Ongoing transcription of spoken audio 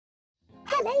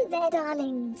Hello there,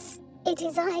 darlings. It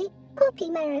is I, Poppy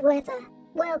Merriweather.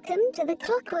 Welcome to the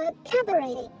Clockwork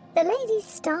Cabaret. The ladies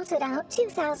started out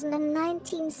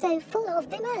 2019 so full of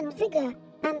vim and vigor,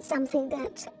 and something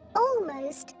that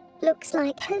almost looks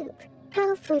like hope.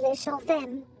 How foolish of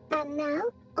them. And now,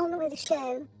 on with the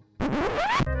show.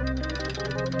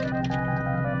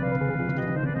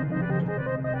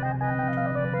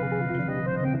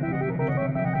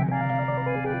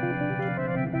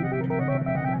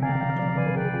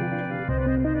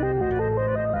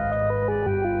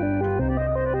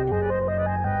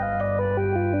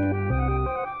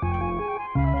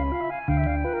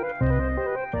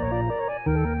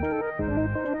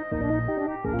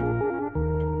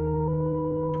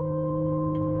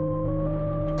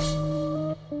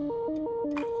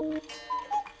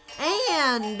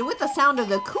 And with the sound of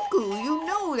the cuckoo, you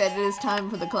know that it is time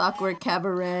for the Clockwork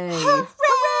Cabaret.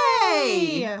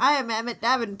 Hooray! I am Emmett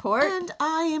Davenport. And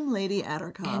I am Lady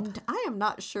Attercop. And I am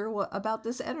not sure what about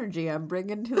this energy I'm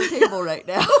bringing to the table right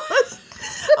now.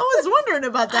 I was wondering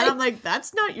about that. I'm like,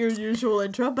 that's not your usual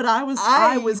intro, but I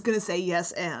was gonna say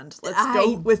yes and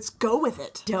let's go with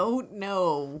it. Don't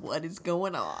know what is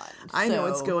going on. I know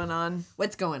what's going on.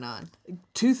 What's going on?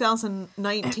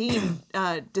 2019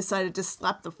 decided to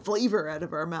slap the flavor out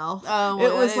of our mouth. Oh,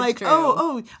 well, it was like,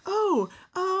 true.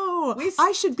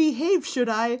 I should behave, should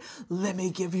I? Let me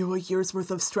give you a year's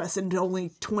worth of stress in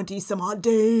only 20 some odd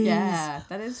days. Yeah,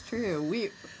 that is true.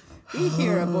 We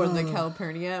here aboard the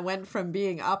Calpurnia went from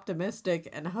being optimistic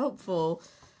and hopeful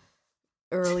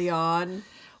early on.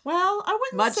 Well, I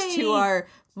wouldn't say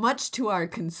much to our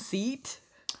conceit.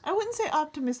 I wouldn't say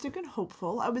optimistic and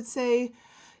hopeful. I would say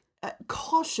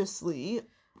cautiously.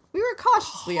 We were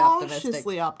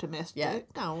cautiously optimistic. Yeah.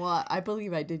 No, well, I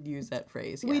believe I did use that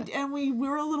phrase. Yeah. We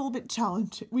were a little bit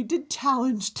challenged. We did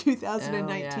challenge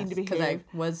 2019 to behave.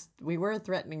 Because we were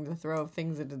threatening to throw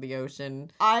things into the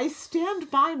ocean. I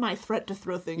stand by my threat to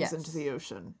throw things into the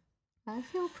ocean. I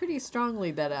feel pretty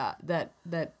strongly that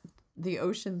that the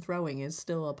ocean throwing is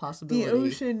still a possibility. The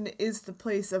ocean is the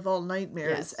place of all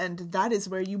nightmares, and that is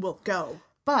where you will go.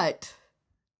 But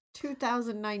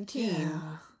 2019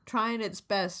 trying its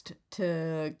best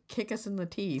to kick us in the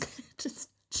teeth. Just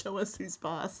show us who's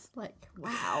boss. Like,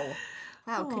 wow,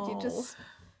 could you just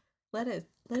let it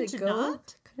go?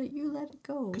 Not? Could you let it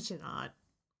go? Could you not?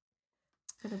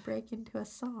 I'm gonna break into a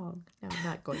song. No, I'm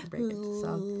not going to break into a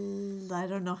song. I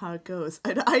don't know how it goes.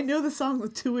 I know the song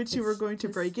to which you were going to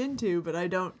break into, but I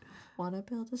don't. Wanna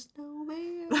build a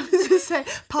snowman? I was gonna say,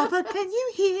 Papa, can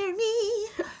you hear me?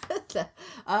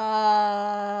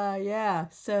 Yeah.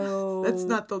 So that's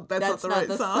not the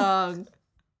right song.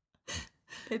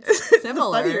 It's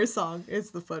similar. It's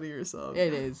the funnier song.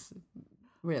 It is.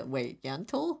 Wait,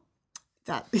 Yentl?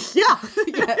 Yentl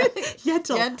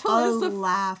is the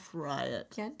laugh riot.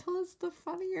 Yentl is the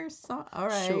funnier song. All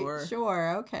right,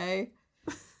 sure, okay.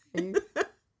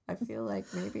 I feel like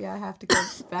maybe I have to go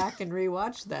back and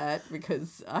rewatch that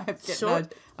because I'm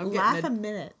getting a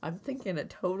minute. I'm thinking a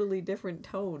totally different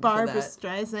tone. Barbra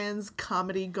Streisand's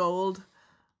comedy gold.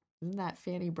 Isn't that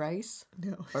Fanny Bryce?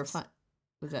 No. Or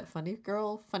was that Funny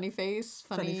Girl? Funny Face?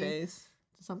 Funny Face.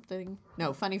 Something?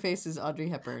 No, Funny Face is Audrey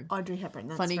Hepburn.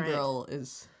 That's Funny right. Girl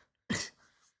is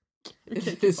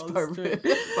Barbra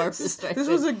Streisand. This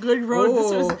was a good road.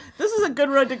 This was a good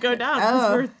road to go down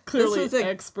because we're clearly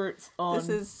experts on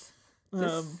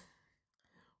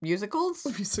musicals.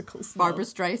 Musicals. Barbra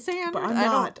Streisand. But I'm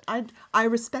not. I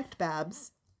respect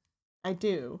Babs. I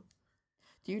do.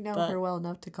 Do you know her well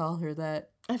enough to call her that?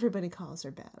 Everybody calls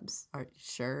her Babs. Are you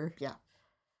sure? Yeah.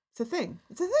 It's a thing.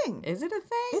 Is it a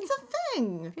thing? It's a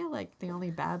thing. I feel like the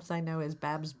only Babs I know is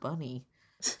Babs Bunny.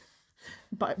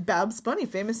 Babs Bunny,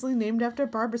 famously named after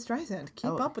Barbra Streisand.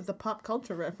 Keep up with the pop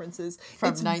culture references.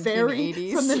 From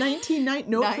 1980s? From the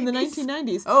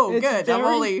 1990s. Oh, it's good.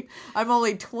 I'm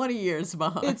only 20 years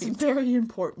behind. It's very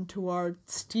important to our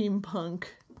steampunk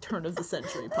turn of the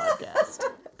century podcast.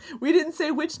 We didn't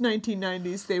say which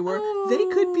 1990s they were. Oh. They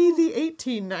could be the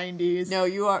 1890s. No,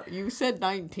 you said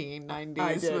 1990s.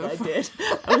 I did.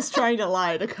 I was trying to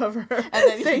lie to cover. And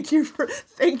then thank you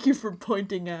for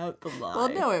pointing out the lie. Well,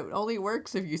 no, it only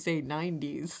works if you say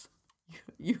 90s.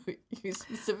 You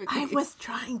specifically. I was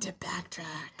trying to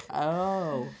backtrack.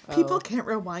 Oh. People can't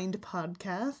rewind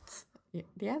podcasts.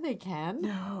 Yeah, they can.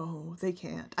 No, they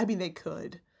can't. I mean, they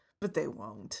could, but they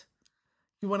won't.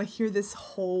 You want to hear this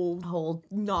whole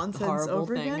nonsense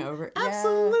over again?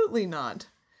 Absolutely not.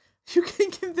 You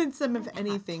can convince them of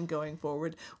anything going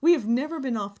forward. We have never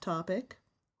been off topic.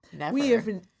 Never. We have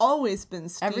always been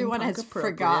steampunk Everyone has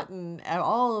appropriate. forgotten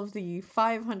all of the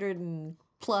 500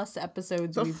 plus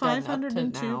episodes so we've done up to now.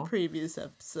 502 previous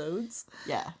episodes.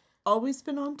 Yeah. Always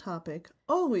been on topic.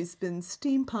 Always been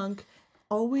steampunk.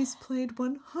 Always played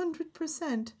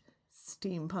 100%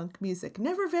 steampunk music.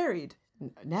 Never varied.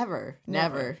 Never.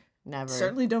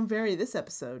 Certainly don't vary this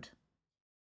episode.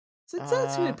 So it's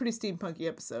actually a pretty steampunky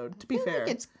episode, to be fair.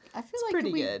 I feel like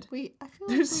pretty good. I feel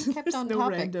like we kept on no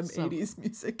topic. Random 80s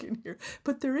music in here.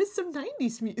 But there is some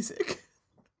 90s music.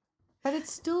 But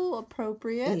it's still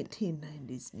appropriate.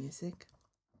 1890s music.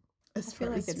 I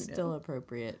feel like it's still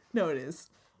appropriate. No, it is.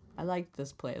 I like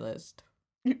this playlist.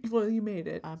 Well, you made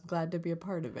it. I'm glad to be a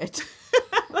part of it.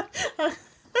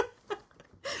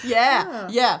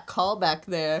 Yeah, call back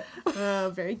there.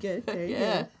 Very good. Very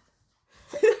good.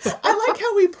 I like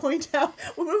how we point out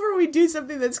whenever we do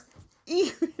something that's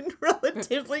even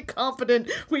relatively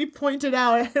competent, we point it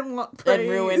out and want praise. And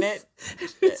ruin it.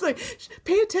 It's like,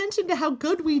 pay attention to how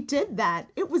good we did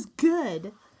that. It was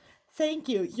good. Thank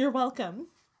you. You're welcome.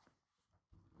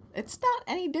 It's not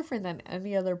any different than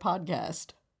any other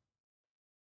podcast.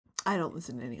 I don't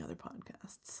listen to any other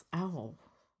podcasts. Oh,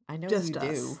 I know just you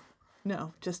us. do.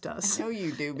 No, just us. I know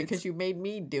you do because you made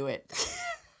me do it.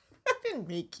 I didn't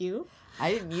make you.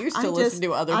 I didn't used to listen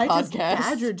to other podcasts. I just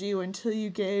badgered you until you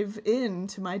gave in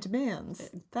to my demands.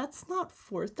 That's not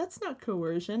force. That's not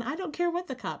coercion. I don't care what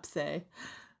the cops say.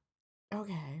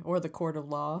 Okay. Or the court of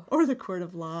law. Or the court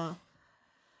of law.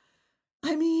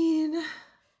 I mean,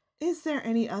 is there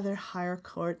any other higher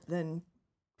court than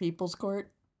People's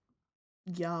Court?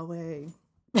 Yahweh.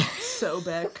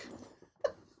 Sobek.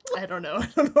 I don't know. I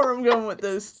don't know where I'm going with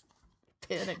this.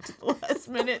 Panicked at the last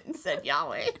minute and said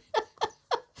Yahweh.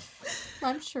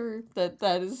 I'm sure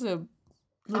that is a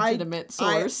legitimate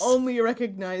source. I only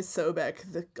recognize Sobek,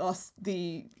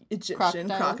 the Egyptian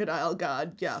crocodile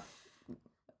god,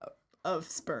 of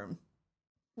sperm.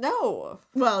 No.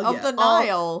 Well, of the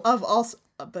Nile.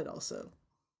 But also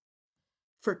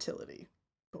fertility.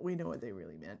 But we know what they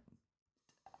really meant.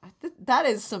 That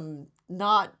is some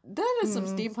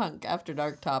steampunk after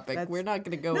dark topic. We're not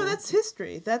going to go. No, that's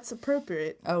history. That's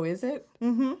appropriate. Oh, is it?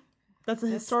 Mm-hmm. That's a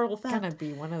historical fact. It's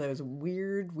gonna be one of those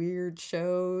weird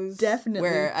shows. Definitely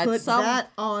where put that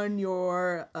on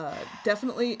your.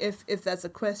 Definitely, if that's a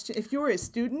question, if you're a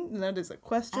student and that is a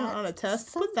question on a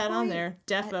test, put that on there.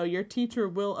 Defo, your teacher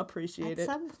will appreciate it. At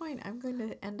some point, I'm going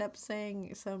to end up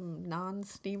saying some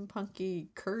non-steampunky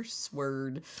curse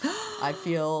word. I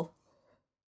feel.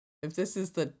 If this is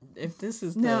the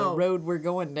road we're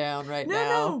going down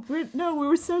now. No, we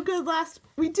were so good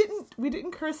we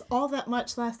didn't curse all that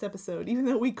much last episode, even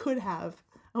though we could have.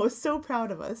 I was so proud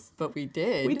of us. But we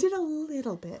did. We did a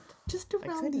little bit. Just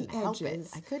around the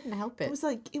edges. I couldn't help it.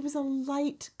 It was a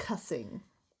light cussing.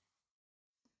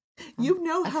 You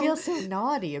know how I feel so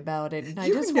naughty about it, and I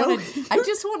just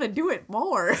want to do it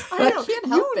more. I can't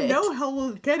help it. You know how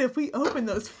we'll get if we open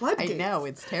those floodgates. I know,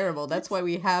 it's terrible. That's why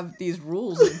we have these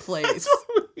rules in place. That's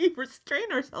why we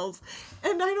restrain ourselves,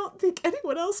 and I don't think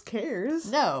anyone else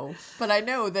cares. No, but I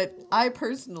know that I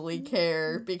personally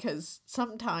care because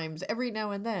sometimes, every now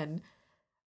and then,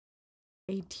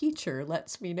 a teacher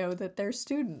lets me know that their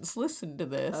students listen to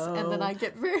this, and then I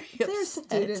get very upset. Their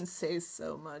students say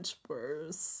so much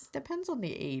worse. Depends on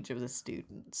the age of the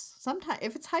students. Sometimes,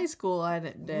 if it's high school,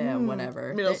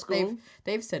 whatever. Middle school,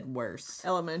 they've said worse.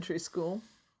 Elementary school,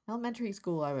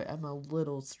 I'm a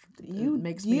little. It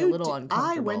makes me a little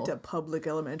uncomfortable. I went to public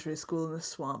elementary school in the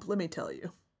swamp. Let me tell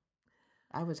you.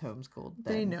 I was homeschooled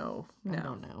then. They know. No. I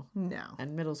don't know. No.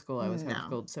 And middle school I was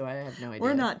homeschooled, so I have no idea.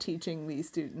 We're not teaching these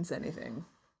students anything.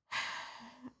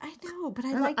 I know, but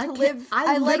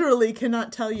I literally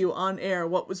cannot tell you on air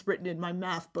what was written in my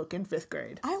math book in 5th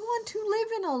grade. I want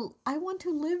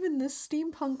to live in this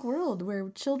steampunk world where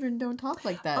children don't talk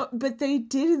like that. But they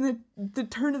did in the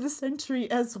turn of the century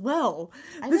as well.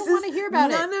 I don't want to hear about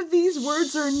it. None of these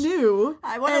words are new.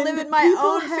 I want to live in my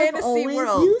own fantasy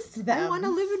world. I want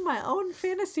to live in my own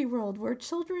fantasy world where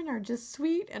children are just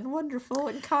sweet and wonderful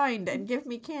and kind and give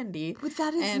me candy. But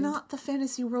that is not the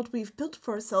fantasy world we've built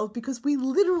for ourselves, because we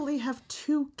literally have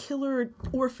 2 killer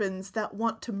orphans that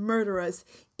want to murder us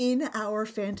in our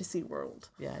fantasy world.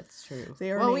 Yeah, it's true.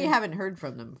 We haven't heard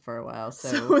from them for a while, so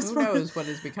who knows what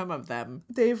has become of them.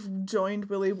 They've joined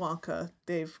Willy Wonka.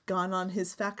 They've gone on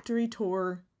his factory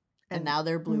tour. And now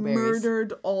they're blueberries.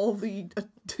 Murdered all the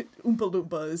Oompa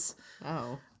Loompas.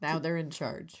 Oh, now they're in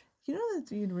charge. You know that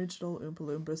the original Oompa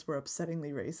Loompas were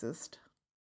upsettingly racist?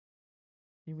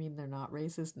 You mean they're not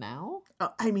racist now?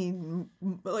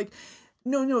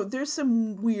 No, there's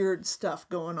some weird stuff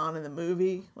going on in the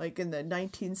movie, like in the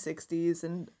 1960s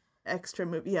and extra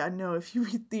movie. Yeah, no, if you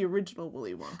read the original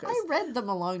Willy Wonka. I read them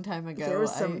a long time ago. There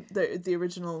was the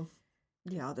original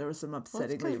Yeah, there was some Well, it's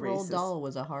upsettingly 'cause Roald racist. Dahl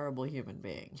was a horrible human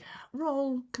being. Yeah,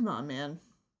 Roald, come on, man.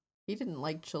 He didn't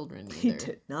like children either. He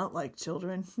did not like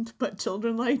children, but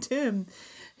children liked him.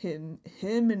 Him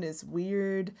and his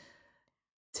weird,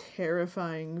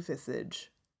 terrifying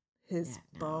visage. His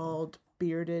bald,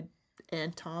 bearded,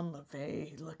 Anton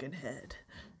LaVey looking head.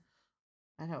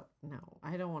 I don't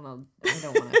want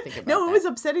to think about No, that. it was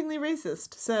upsettingly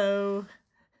racist. So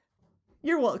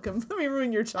you're welcome. Let me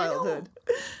ruin your childhood.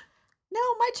 No,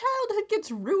 my childhood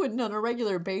gets ruined on a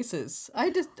regular basis.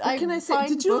 What can I say?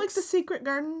 Did you like The Secret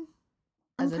Garden?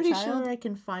 I'm pretty sure I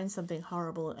can find something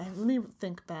horrible. Let me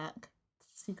think back.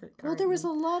 Secret Garden. Well, there was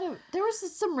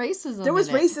some racism. There was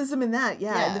racism in that,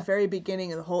 yeah. In the very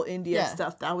beginning of the whole India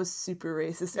stuff, that was super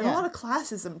racist. And a lot of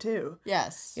classism, too.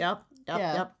 Yes. Yep.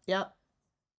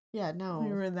 Yeah, no. Let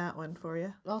me ruin that one for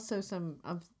you. Also some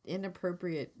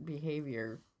inappropriate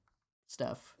behavior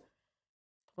stuff.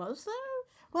 Was there?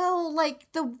 Well, like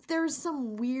there's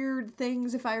some weird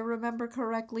things, if I remember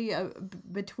correctly,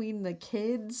 between the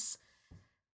kids.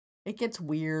 It gets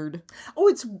weird.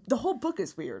 Oh, the whole book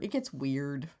is weird. It gets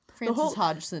weird. Frances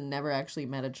Hodgson never actually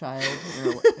met a child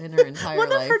in her entire life.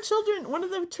 One of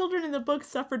the children in the book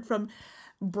suffered from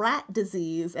brat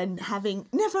disease and having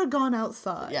never gone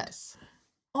outside. Yes.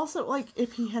 Also, like,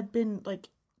 if he had been, like,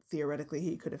 theoretically,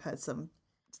 he could have had some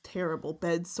terrible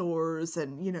bed sores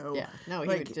and, Yeah, no, he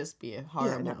would just be a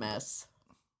horrible mess.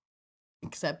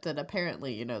 Except that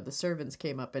apparently, the servants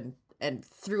came up and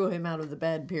threw him out of the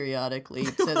bed periodically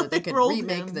so that they could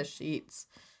remake the sheets.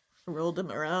 Rolled him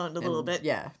around a little bit.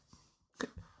 Yeah.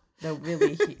 No,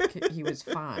 really, he was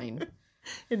fine.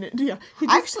 And he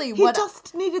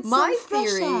just needed my some fresh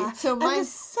theory. air and a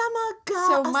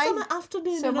summer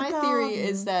afternoon. So my theory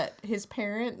is that his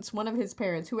parents, one of his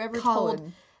parents, whoever Colin.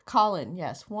 told Colin,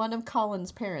 yes, one of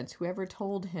Colin's parents, whoever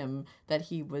told him that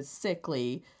he was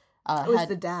sickly, was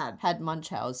the dad. Had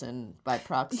Munchausen by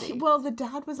proxy. Well, the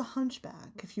dad was a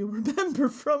hunchback, if you remember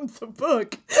from the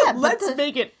book. Yeah, let's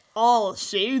make it all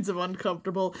shades of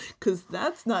uncomfortable, because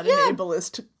that's not an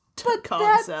ableist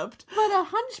concept. But a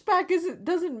hunchback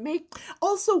doesn't make.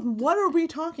 Also, what are we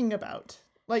talking about?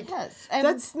 Like, yes, and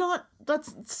that's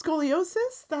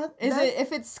scoliosis.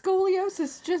 If it's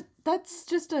scoliosis, that's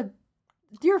just a.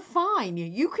 You're fine.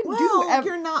 You can do.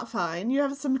 You're not fine. You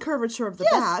have some curvature of the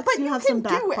back. But you have can some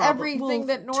back do problems. everything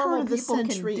that normal people can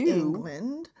do.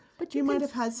 England, but you might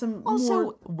have had some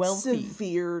more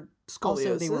severe scoliosis.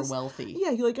 Also, they were wealthy.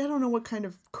 Yeah, I don't know what kind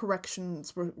of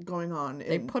corrections were going on.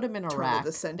 They put him in a rack.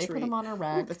 They put him on a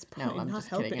rack. That's probably I'm not just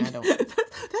helping. kidding. I don't.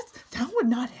 That would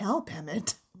not help,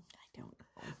 Emmett.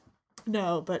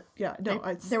 No, but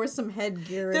there was some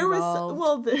headgear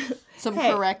involved. Some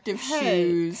corrective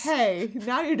shoes. Hey,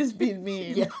 now you're just being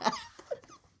mean. Yeah.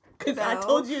 Because I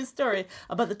told you a story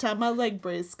about the time my leg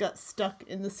brace got stuck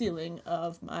in the ceiling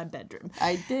of my bedroom.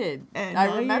 I did. And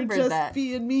I remember you're just that.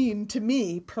 being mean to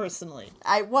me personally.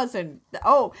 I wasn't.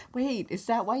 Oh, wait. Is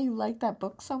that why you like that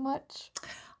book so much?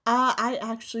 I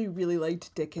actually really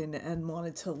liked Dickon and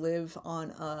wanted to live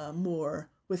on a moor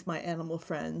with my animal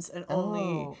friends and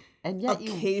only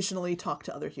occasionally talk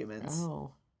to other humans.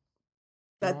 Oh.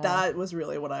 That was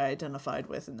really what I identified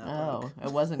with in that book. Oh,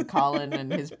 it wasn't Colin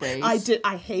and his brace.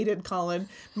 I hated Colin.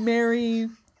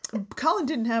 Colin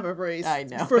didn't have a brace. I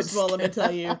know. First of all, let me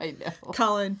tell you. I know.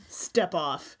 Colin, step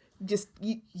off. Just,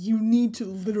 you need to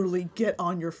literally get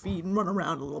on your feet and run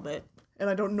around a little bit. And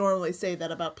I don't normally say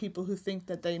that about people who think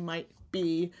that they might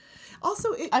be.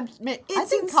 Also, I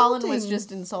think Colin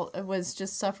was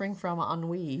just suffering from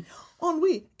ennui.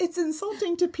 Ennui. It's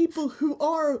insulting to people who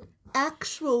are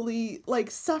actually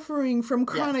suffering from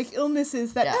chronic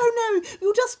illnesses that oh no,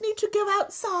 you just need to go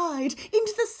outside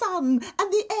into the sun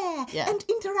and the air and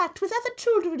interact with other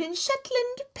children in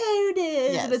Shetland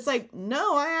ponies. And it's like,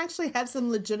 no, I actually have some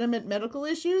legitimate medical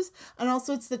issues, and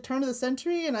also it's the turn of the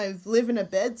century and I live in a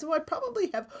bed, so I probably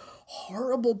have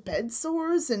horrible bed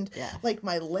sores and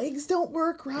my legs don't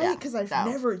work right because I've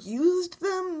never used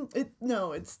them.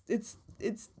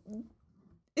 It's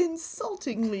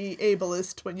insultingly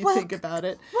ableist when you think about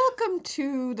it. Welcome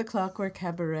to the Clockwork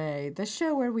Cabaret, the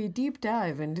show where we deep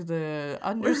dive into the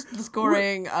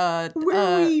underscoring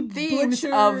themes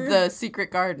of the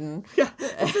Secret Garden. Yeah,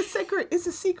 it's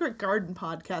a Secret Garden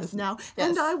podcast now,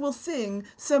 and I will sing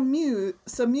some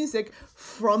music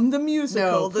from the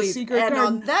musical The Secret Garden.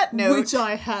 On that note, which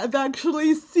I have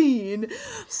actually seen.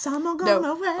 Some are gone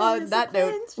away. On that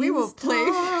note, we will play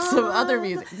some other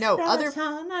music.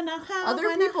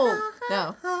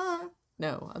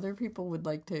 Other people would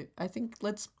like to. I think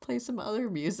let's play some other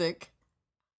music,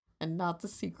 and not the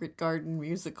Secret Garden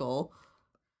musical.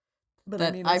 But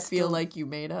I feel like you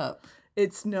made up.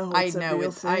 It's a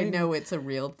real thing. I know it's a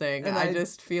real thing. And I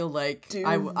just feel like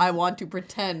I want to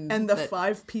pretend. And the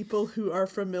 5 people who are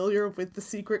familiar with The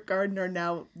Secret Garden are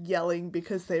now yelling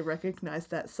because they recognize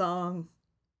that song.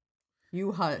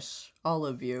 You hush, all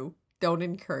of you. Don't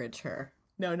encourage her.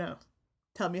 No.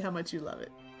 Tell me how much you love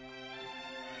it.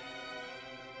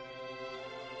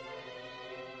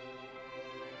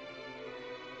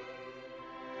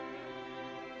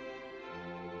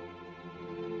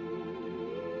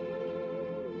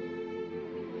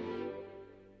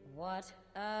 What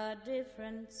a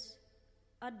difference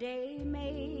a day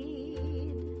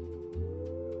made.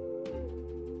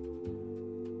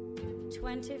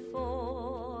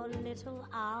 24 little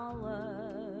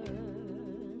hours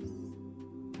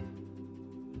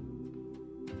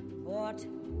brought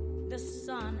the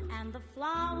sun and the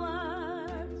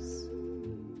flowers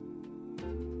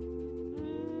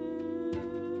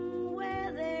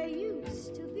where there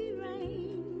used to be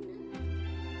rain.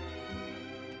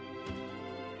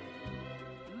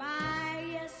 My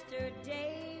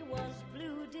yesterday was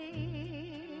blue,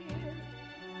 dear.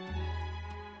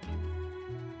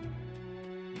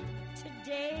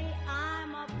 Today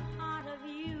I'm a part of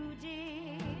you,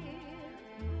 dear.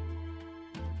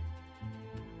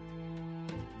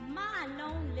 My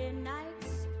lonely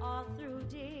nights are through,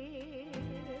 dear.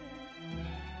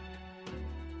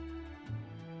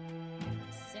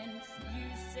 Since you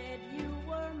said you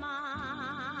were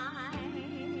mine,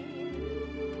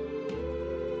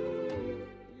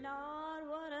 Lord,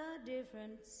 what a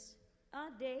difference a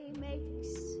day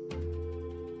makes.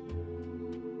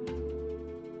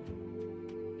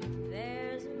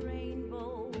 There's a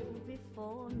rainbow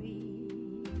before me.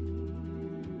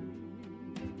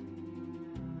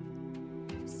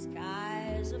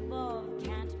 Skies above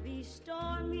can't be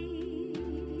stormy.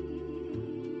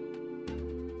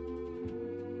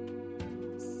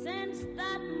 Since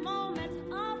that moment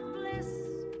of bliss,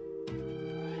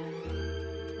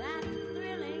 that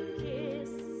thrilling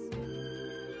kiss,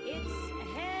 it's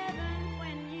heaven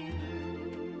when you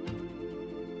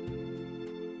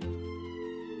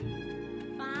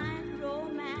find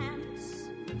romance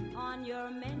on your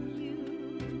menu.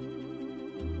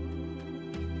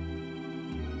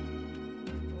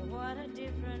 What a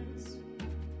difference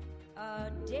a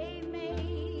day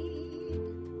made,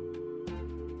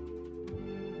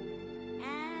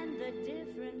 and the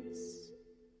difference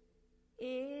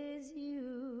is you.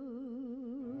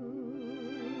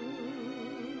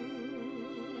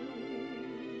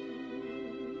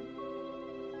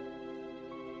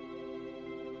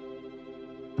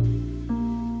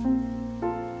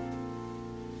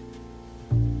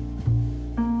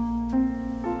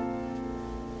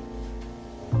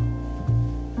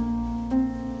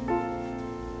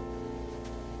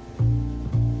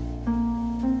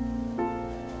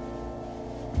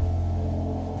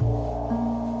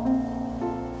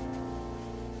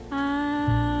 I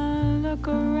look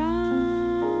around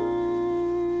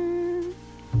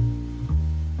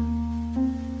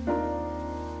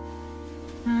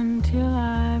until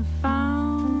I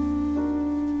found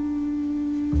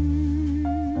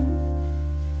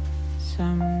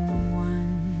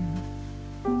someone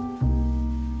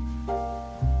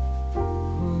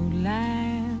who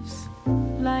laughs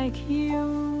like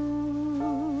you.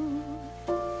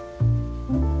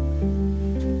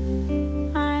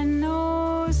 I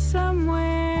know somewhere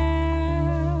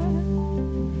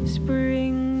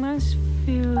spring must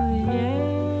fill the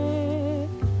air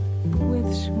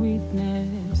with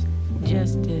sweetness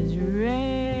just as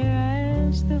rare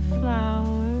as the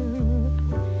flower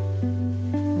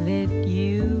that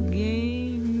you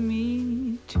gave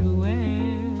me to wear.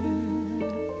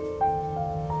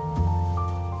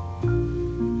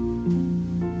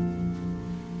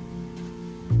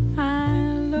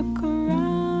 I look around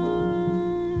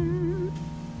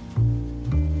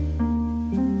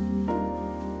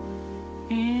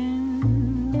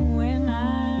and when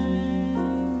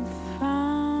I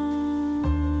found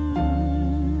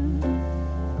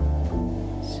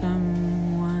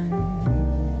someone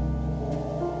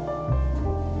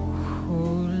who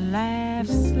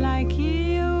laughs like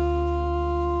you,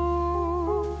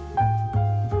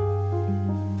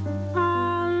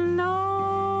 I'll know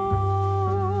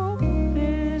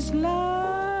there's love.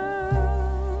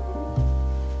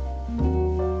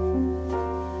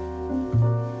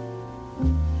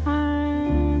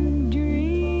 I'm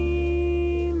dreaming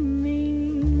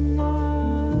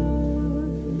of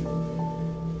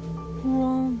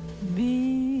won't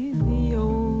be the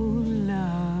old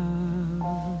love.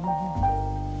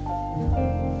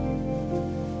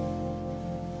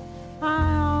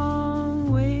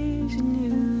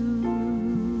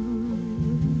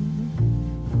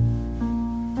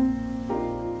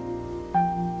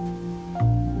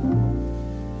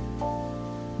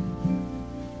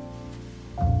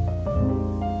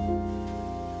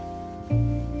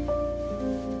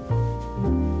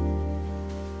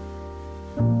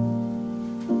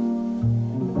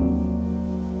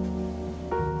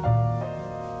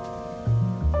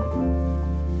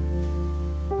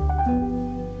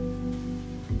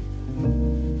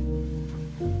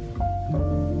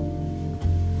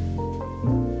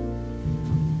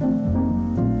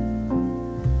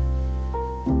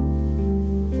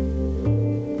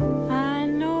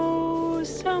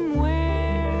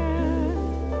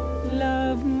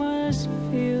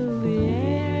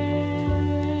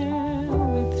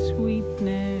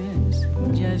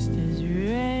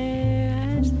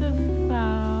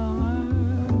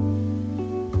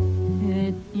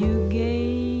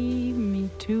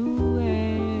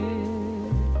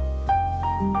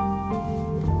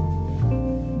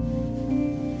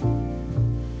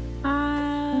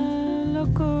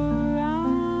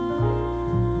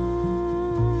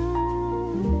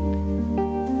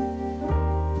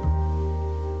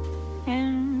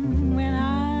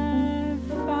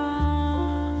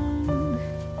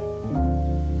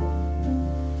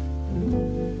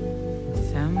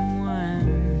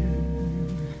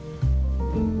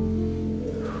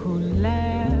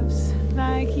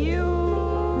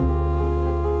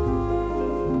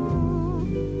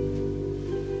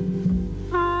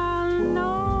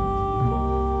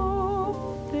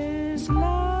 this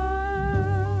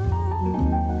love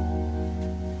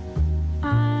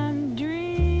I'm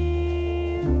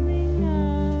dreaming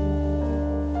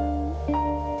of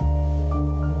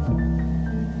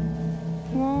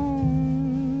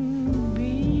won't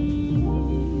be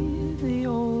the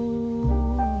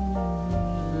old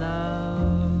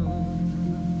love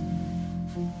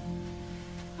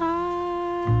I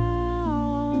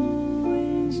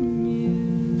always knew.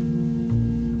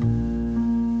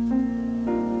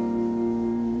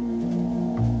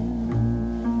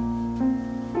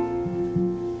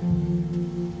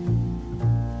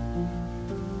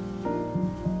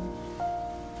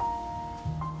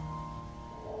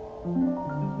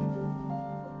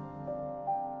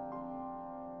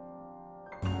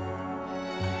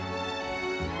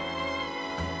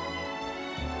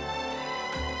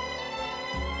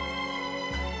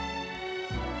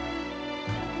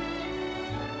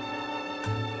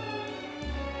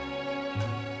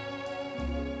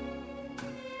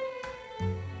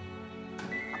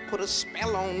 Put a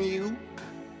spell on you.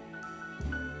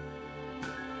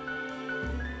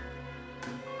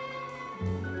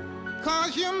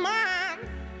 Cause you're mine.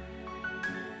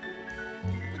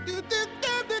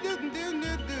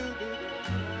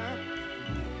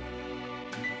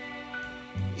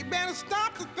 You better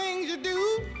stop the things you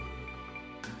do.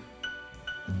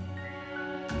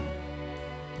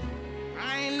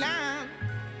 I ain't lying.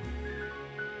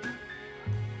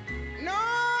 No,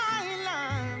 I ain't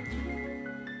lying.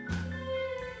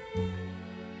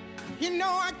 You know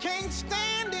I can't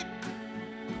stand it.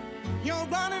 You're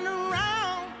running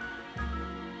around.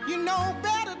 You know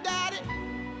better, Daddy.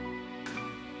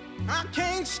 I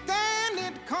can't stand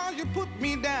it 'cause you put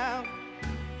me down.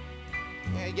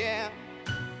 Yeah, yeah.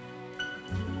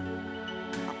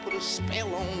 I put a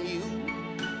spell on you.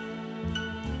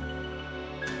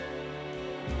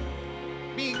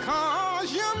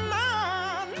 Because you're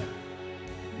mine.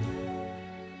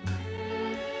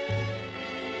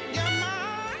 You're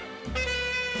mine.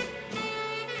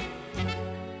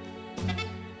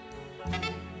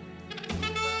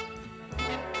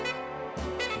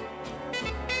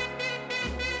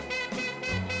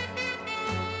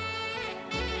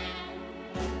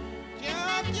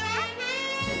 Yeah, yeah.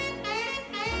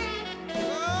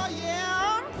 Oh,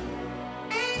 yeah.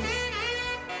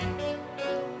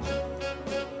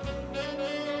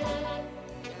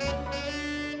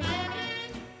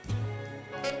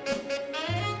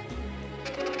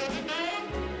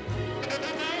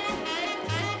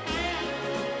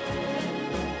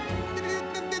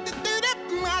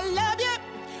 I love you,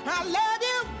 I love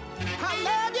you, I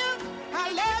love you,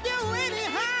 I love you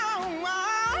anyhow.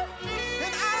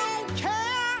 And I don't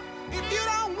care if you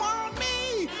don't want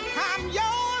me, I'm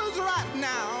yours right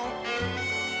now.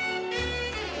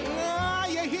 Oh,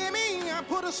 you hear me? I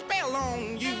put a spell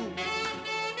on you.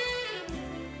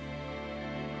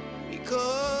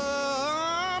 Because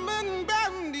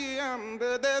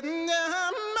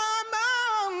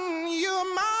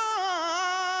you're mine.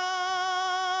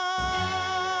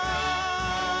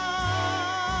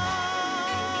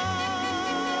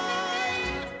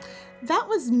 That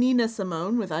was Nina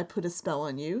Simone with I Put a Spell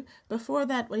on You. Before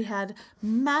that, we had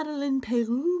Madeline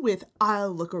Peru with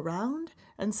I'll Look Around.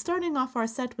 And starting off our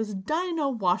set was Dinah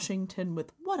Washington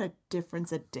with What a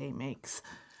Difference a Day Makes.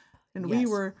 And we Yes.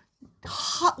 were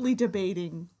hotly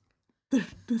debating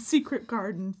the Secret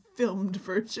Garden filmed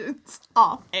versions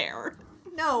off air.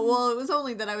 No, well, it was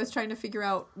only that I was trying to figure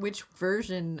out which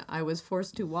version I was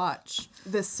forced to watch.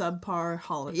 This subpar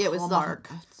Hallmark. Yeah, it was Hallmark.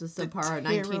 the subpar terrible-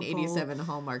 1987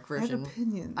 Hallmark I have version.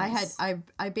 opinions.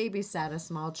 I babysat a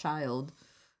small child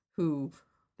who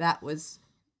that was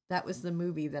the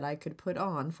movie that I could put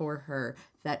on for her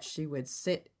that she would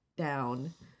sit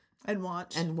down and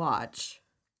watch. and watch.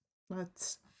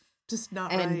 That's just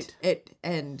not And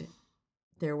right.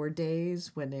 there were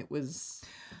days when it was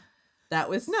that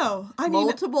was No, I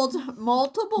mean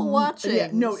multiple watchings. Yeah,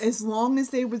 no, as long as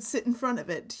they would sit in front of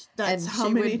it, that's how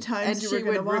many times you were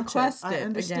going to watch request it. I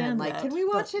understand again. Like, that, can we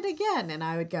watch but- it again? And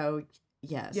I would go,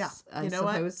 yes. Yeah, I you know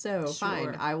what? suppose so. Fine.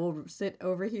 Sure. I will sit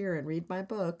over here and read my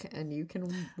book, and you can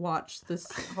watch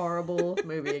this horrible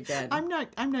movie again. I'm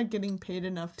not getting paid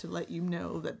enough to let you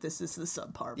know that this is the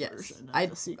subpar Yes, version. Of I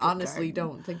the Secret honestly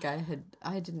Garden. don't think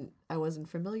I wasn't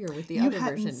familiar with the You other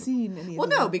hadn't version. seen any of Well,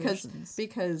 the no, other because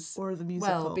versions. Or the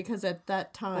musical. Well, because at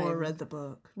that time, or read the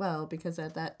book. Well, because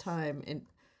at that time,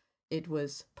 it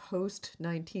was post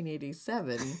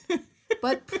 1987,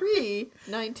 but pre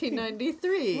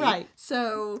 1993. Right.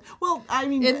 So, Well, I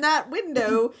mean, in that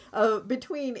window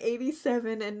between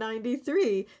 87 and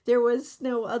 93, there was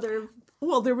no other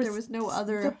Well, there was no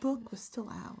other. The book was still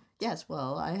out. Yes,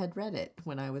 well, I had read it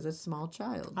when I was a small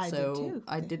child, I did too.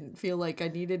 I didn't feel like I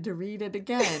needed to read it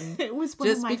again. It was one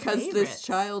just of my because favorites. this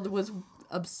child was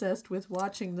obsessed with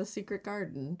watching The Secret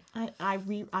Garden. I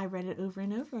read it over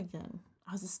and over again.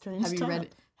 I was a strange Have you child. read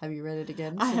it? Have you read it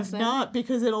again? I since have then? not,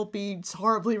 because it'll be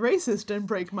horribly racist and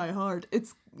break my heart.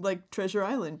 It's like Treasure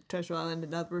Island. Treasure Island,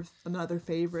 another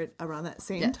favorite around that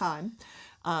same time.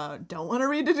 Don't want to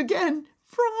read it again.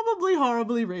 Probably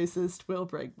horribly racist. Will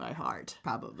break my heart.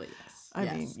 Probably yes.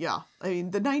 I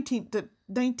mean, the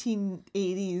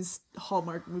 1980s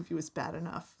Hallmark movie was bad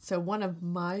enough. So one of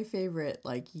my favorite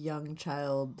like young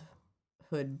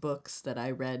childhood books that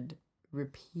I read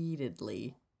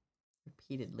repeatedly,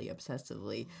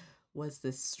 obsessively, was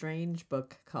this strange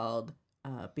book called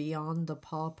Beyond the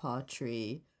Pawpaw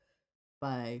Tree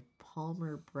by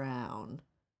Palmer Brown.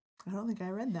 I don't think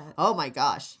I read that. Oh my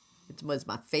gosh. It was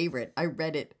my favorite. I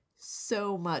read it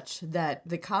so much that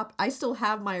I still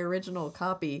have my original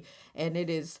copy, and it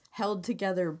is held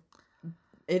together.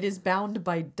 It is bound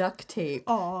by duct tape.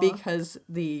 Aww. Because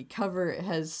the cover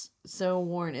has so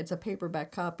worn. It's a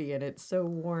paperback copy, and it's so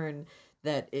worn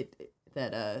that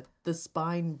the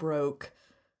spine broke.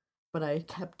 But I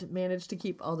managed to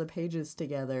keep all the pages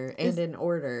together and in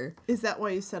order. Is that why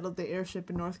you settled the airship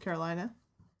in North Carolina?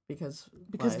 Because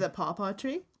of the pawpaw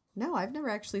tree? No, I've never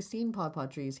actually seen pawpaw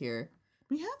trees here.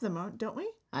 We have them, don't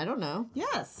we? I don't know.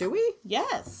 Yes. Do we?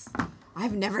 Yes.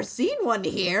 I've never seen one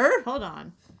here. Hold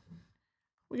on.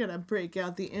 We gotta break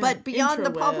out the But Beyond the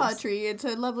interwebs. Pawpaw Tree, it's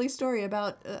a lovely story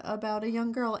about a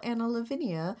young girl, Anna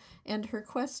Lavinia, and her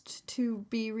quest to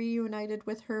be reunited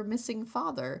with her missing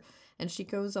father. And she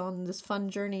goes on this fun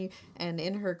journey, and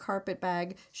in her carpet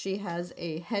bag, she has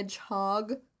a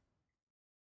hedgehog.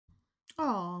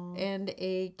 Oh. And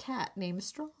a cat named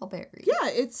Strawberry. Yeah,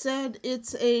 it said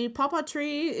it's a pawpaw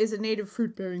tree is a native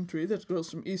fruit-bearing tree that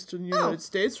grows from eastern United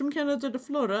States, from Canada to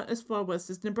Florida, as far west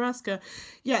as Nebraska.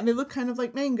 Yeah, and they look kind of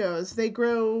like mangoes. They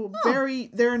grow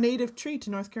they're a native tree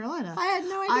to North Carolina. I had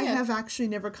no idea. I have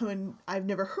actually I've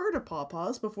never heard of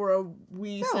pawpaws before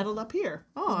we settled up here.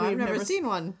 Oh, I've never seen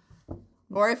one.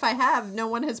 Or if I have, no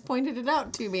one has pointed it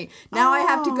out to me. Now I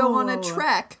have to go on a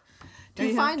trek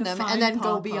to find them and then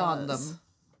go beyond them.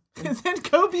 And then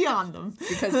go beyond them.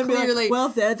 Because clearly... well,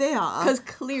 there they are. Because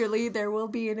clearly there will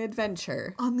be an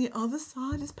adventure. On the other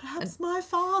side is perhaps my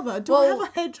father. Do I have a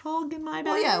hedgehog in my bag?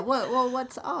 Well, yeah. Well,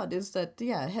 what's odd is that,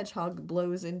 a hedgehog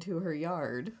blows into her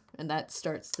yard. And that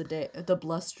starts the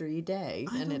blustery day.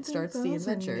 And it starts the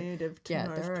adventure. Native to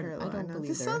North Carolina. I don't believe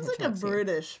this there are sounds like a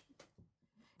British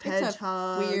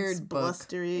hedgehog. Weird book.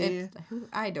 Blustery.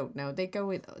 I don't know.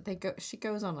 She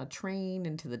goes on a train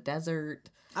into the desert.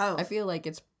 Oh. I feel like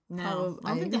it's no.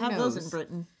 I don't think they have those in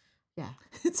Britain. Yeah.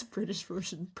 It's a British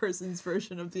person's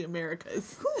version of the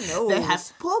Americas. Who knows? They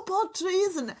have pawpaw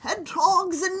trees and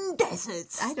hedgehogs and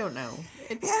deserts. I don't know.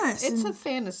 It's a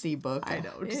fantasy book. I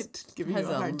know. It giving has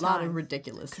you a hard lot time of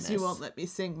ridiculousness. Because you won't let me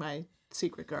sing my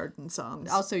Secret Garden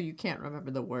songs. Also, you can't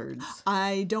remember the words.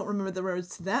 I don't remember the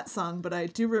words to that song, but I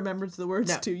do remember the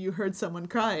words to You Heard Someone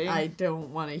Crying. I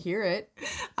don't want to hear it.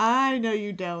 I know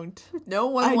you don't. No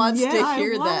one wants to hear I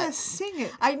that. want to sing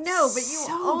it. I know, but you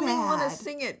so only want bad. to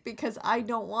sing it because I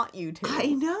don't want you to. I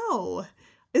know.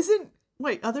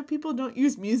 Wait, other people don't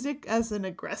use music as an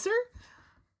aggressor?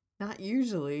 Not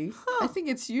usually. I think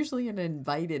it's usually an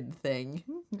invited thing.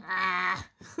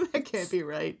 That can't be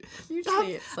right.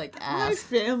 Usually it's like My asked.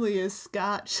 family is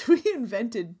Scotch. We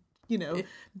invented,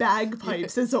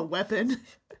 bagpipes as a weapon.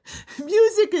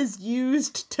 Music is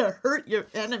used to hurt your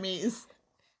enemies.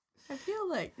 I feel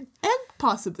like And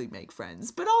possibly make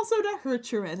friends, but also to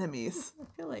hurt your enemies.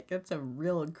 that's a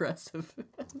real aggressive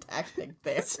tactic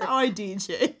there. That's how I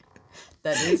DJ.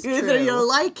 That is true. Either you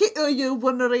like it or you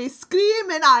want to scream,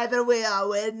 and either way I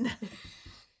win.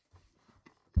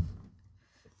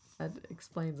 That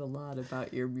explains a lot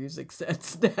about your music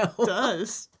sense now. It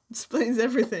does. Explains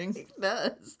everything. It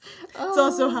does. It's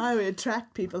also how we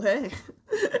attract people. Hey.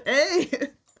 Hey.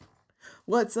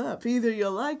 What's up? Either you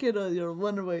like it or you'll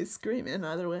run away screaming.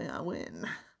 Either way, I win.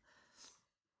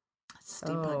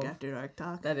 Steampunk After Dark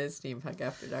talk. That is Steampunk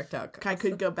After Dark talk. I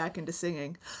could go back into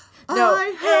singing. No.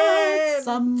 I heard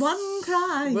someone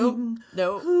crying.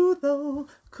 No. Who though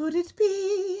could it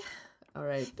be? All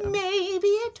right. Maybe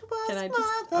it was Can I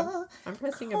just? mother. I'm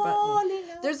pressing a button.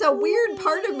 There's a weird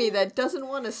part of me that doesn't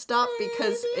want to stop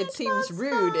because it seems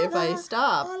rude if I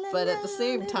stop, but at the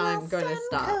same time, I'm going to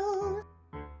stop.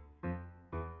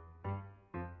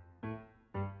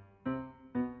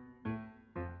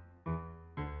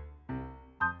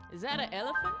 Is that an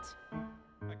elephant?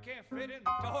 I can't fit in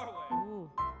the doorway.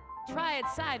 Ooh. Try it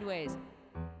sideways.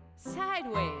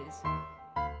 Sideways.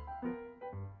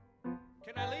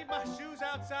 Can I leave my shoes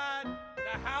outside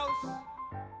the house?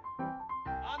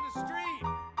 On the street?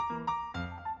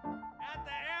 At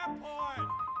the airport?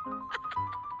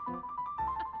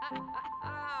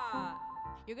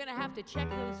 You're gonna have to check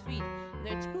those feet.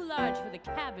 They're too large for the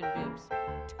cabin bibs.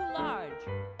 Too large.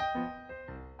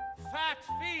 Fat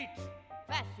feet!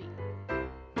 Fat feet.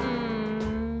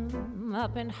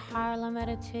 Up in Harlem at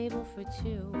a table for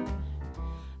two.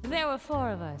 There were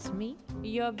 4 of us, me,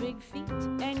 your big feet,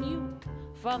 and you.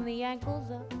 From the ankles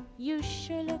up, you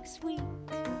sure look sweet.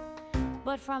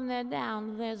 But from there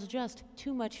down, there's just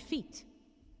too much feet.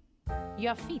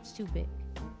 Your feet's too big.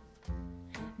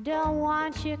 Don't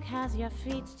want you 'cause your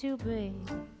feet's too big.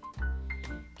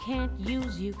 Can't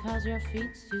use you 'cause your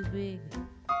feet's too big.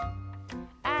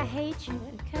 I hate you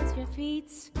 'cause your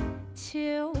feet's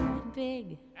too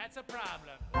big. That's a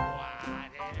problem.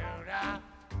 Why-de-doo-da.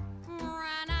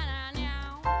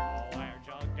 Where'd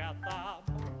you get them?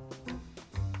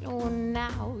 Oh,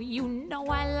 now you know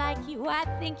I like you. I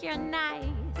think you're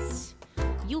nice.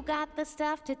 You got the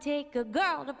stuff to take a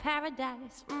girl to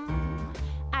paradise.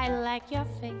 I like your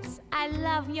face. I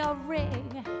love your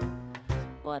ring.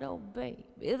 But oh, baby,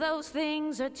 those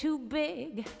things are too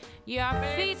big. Your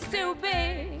feet's too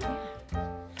big.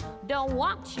 Don't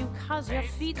want you 'cause your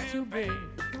feet's too big.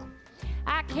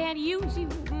 I can't use you.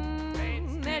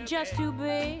 They're just too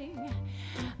big.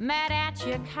 Mad at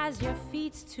you 'cause your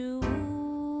feet's too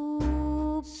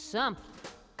something.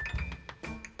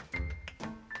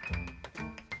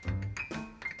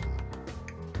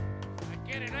 I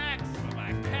get an axe for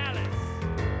my palace.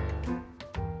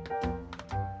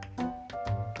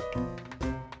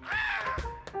 Ah!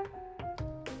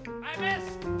 I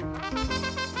missed!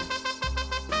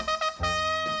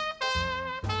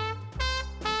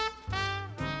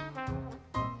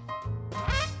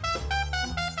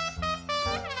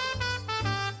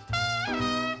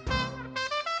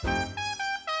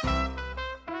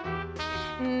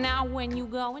 Now when you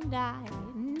go and die,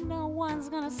 no one's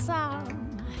gonna sob.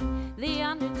 The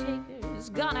undertaker's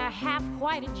gonna have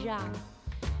quite a job.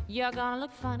 You're gonna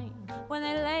look funny when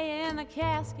they lay in the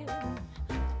casket.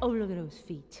 Oh, look at those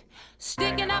feet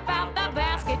sticking up out the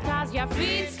basket 'cause your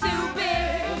feet's too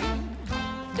big.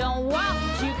 Don't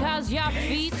want you 'cause your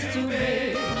feet's too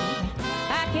big.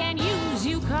 I can't use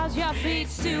you 'cause your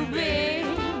feet's too big.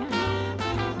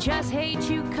 Just hate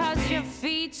you 'cause your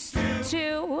feet's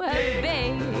too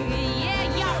big. Yeah,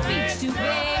 your feet's too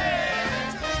big.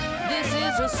 This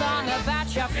is a song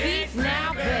about your feet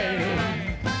now, baby.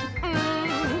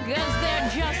 'Cause they're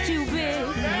just too big.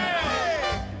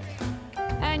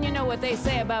 And you know what they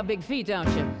say about big feet, don't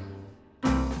you?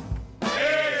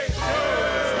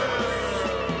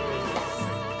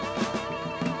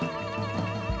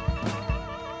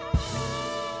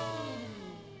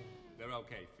 They're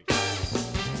okay feet.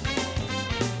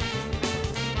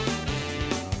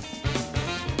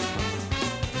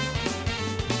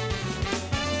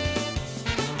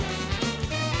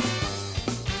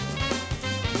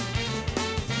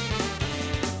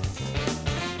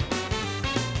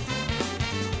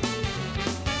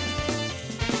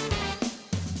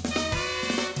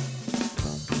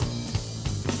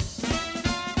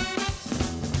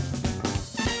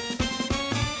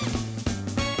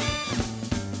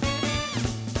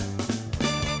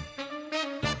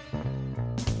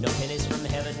 No pennies from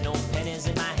heaven, no pennies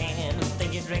in my hand.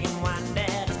 Think you're drinking wine,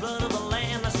 Dad, it's blood of the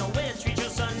lamb. That's no way to treat your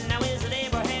son, now is it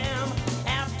Abraham?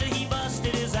 After he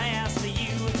busted his ass for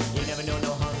you, you never know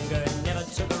no hunger, never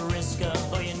took a risk.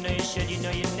 Oh, you know you should, you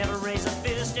know you never raise a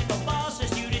fist. If the boss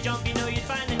asked you to jump, you know you'd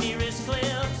find the nearest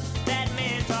cliff. That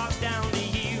man talks down to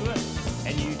you,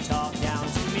 and you talk down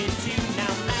to me too.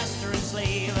 Now master and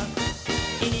slave,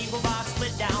 an equal box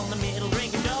split down the middle,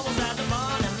 drinking doubles at the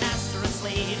bar. Now master and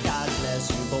slave, God bless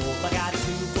you both. I got 2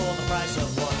 for the price of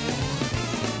 1.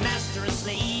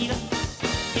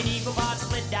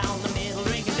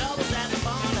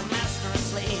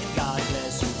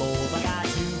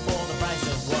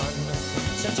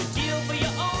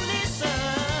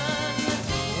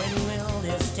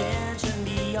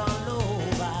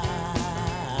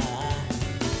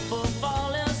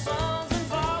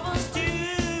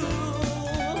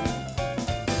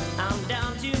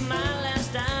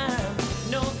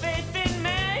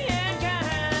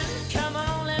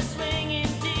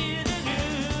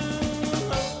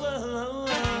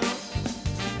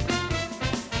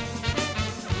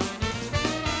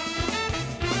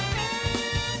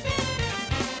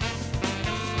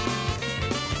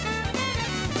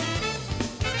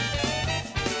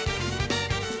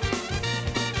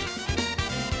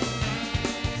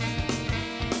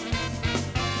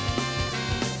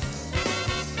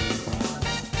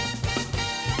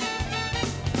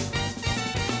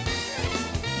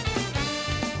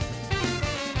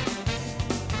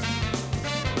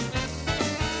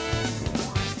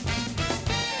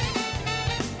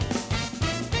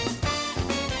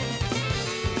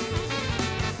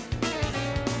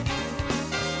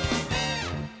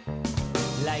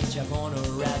 at your corner,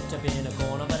 wrapped up in a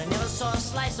corner, but I never saw a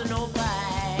slice of no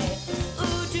pie.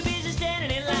 Ooh, too busy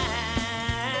standing in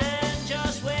line,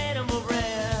 just waiting for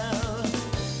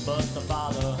breath. But the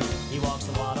father, he walks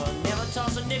the water, never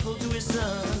toss a nickel to his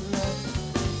son.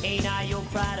 Ain't I your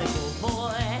prodigal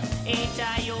boy? Ain't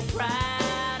I your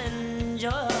pride and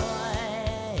joy?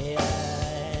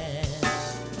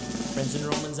 Friends and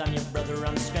Romans, I'm your brother,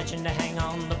 I'm scratching to hang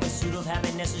on. The pursuit of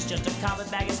happiness is just a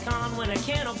carpetbag is con. When a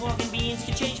can of pork and beans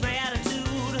can change my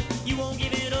attitude. You won't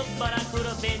give it up, but I could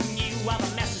have been you. While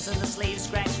the masters and the slaves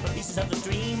scratch for pieces of the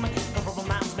dream. From purple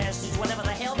mountains, masters, whatever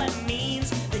the hell that means.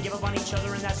 They give up on each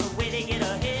other and that's the way they get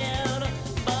ahead.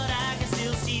 But I can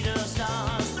still see the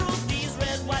stars through these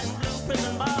red, white, and blue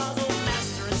prison bars. Oh,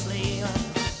 master and slave,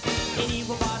 in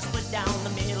equal parts split down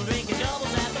the middle, drinking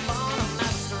doubles at the bottom.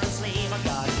 Master and slave,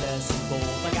 God bless you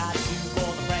both. I got two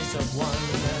for the price of one.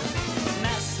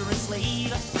 Master and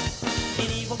slave, in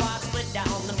equal parts split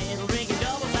down the middle, drinking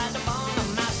doubles at the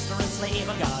bottom. Master and slave,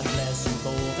 God bless you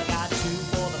both. I got two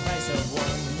for the price of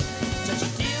one. Such a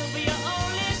deal for your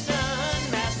only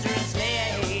son. Master and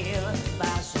slave,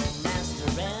 buy some master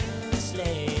and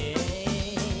slave.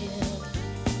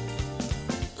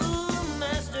 Ooh,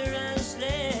 master and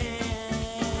slave.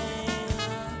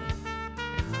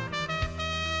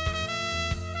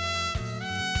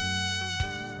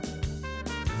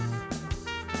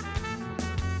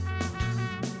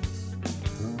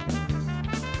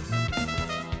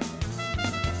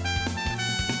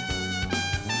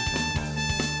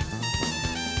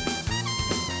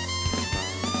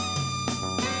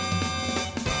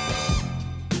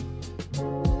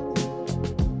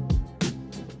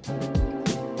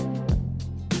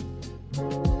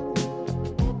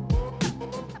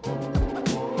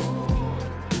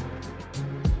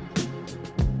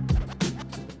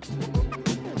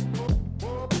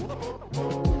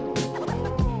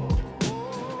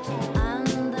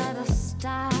 Under the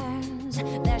stars,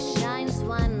 there shines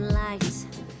one light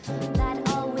that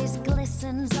always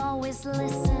glistens, always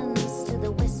listens to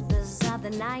the whispers of the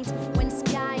night. When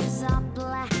skies are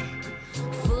black,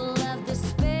 full of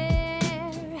despair,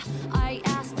 I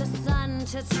ask the sun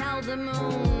to tell the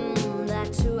moon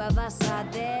that two of us are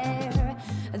there.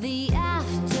 The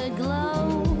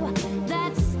afterglow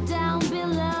that's down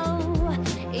below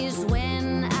is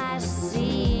when I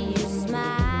see you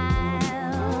smile.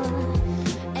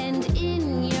 And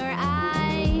in your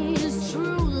eyes,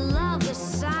 true love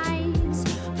resides.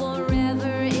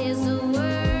 Forever is a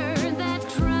word that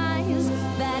cries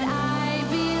that I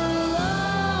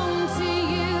belong to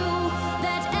you.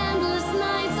 That endless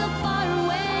nights are far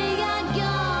away are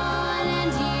gone,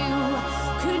 and you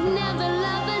could never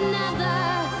love another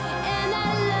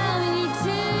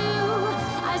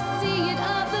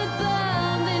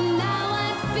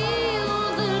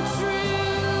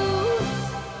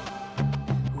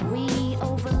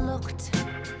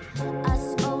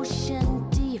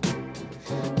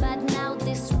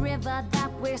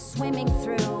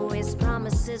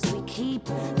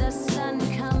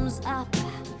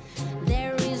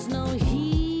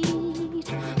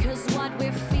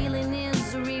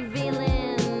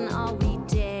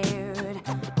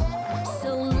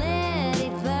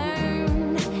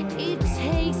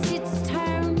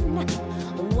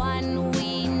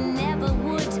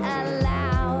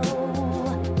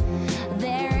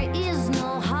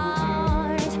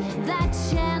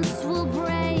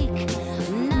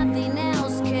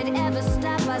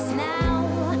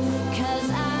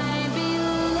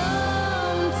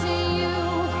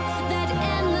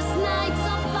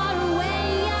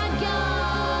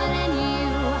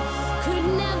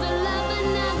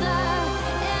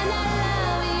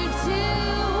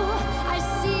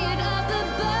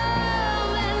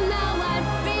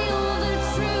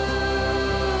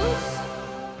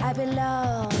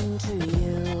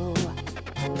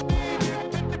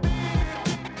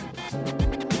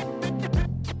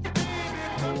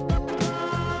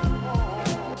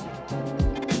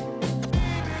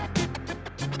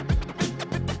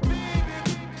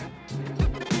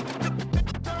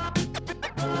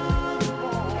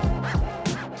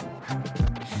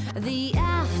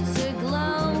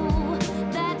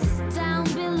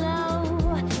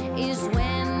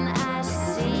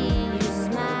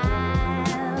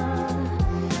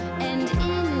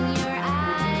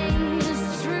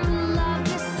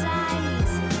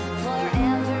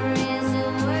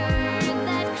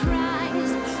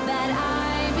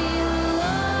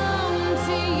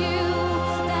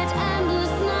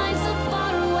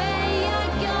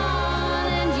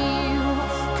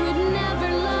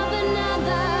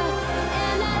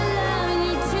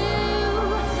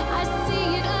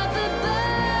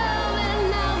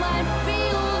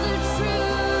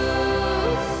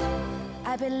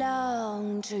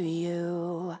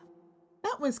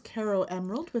That was Caro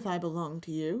Emerald with I Belong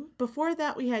to You. Before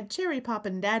that, we had Cherry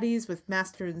Poppin' Daddies with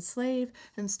Master and Slave.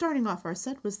 And starting off our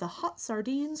set was the Hot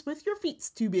Sardines with Your Feet's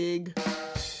Too Big.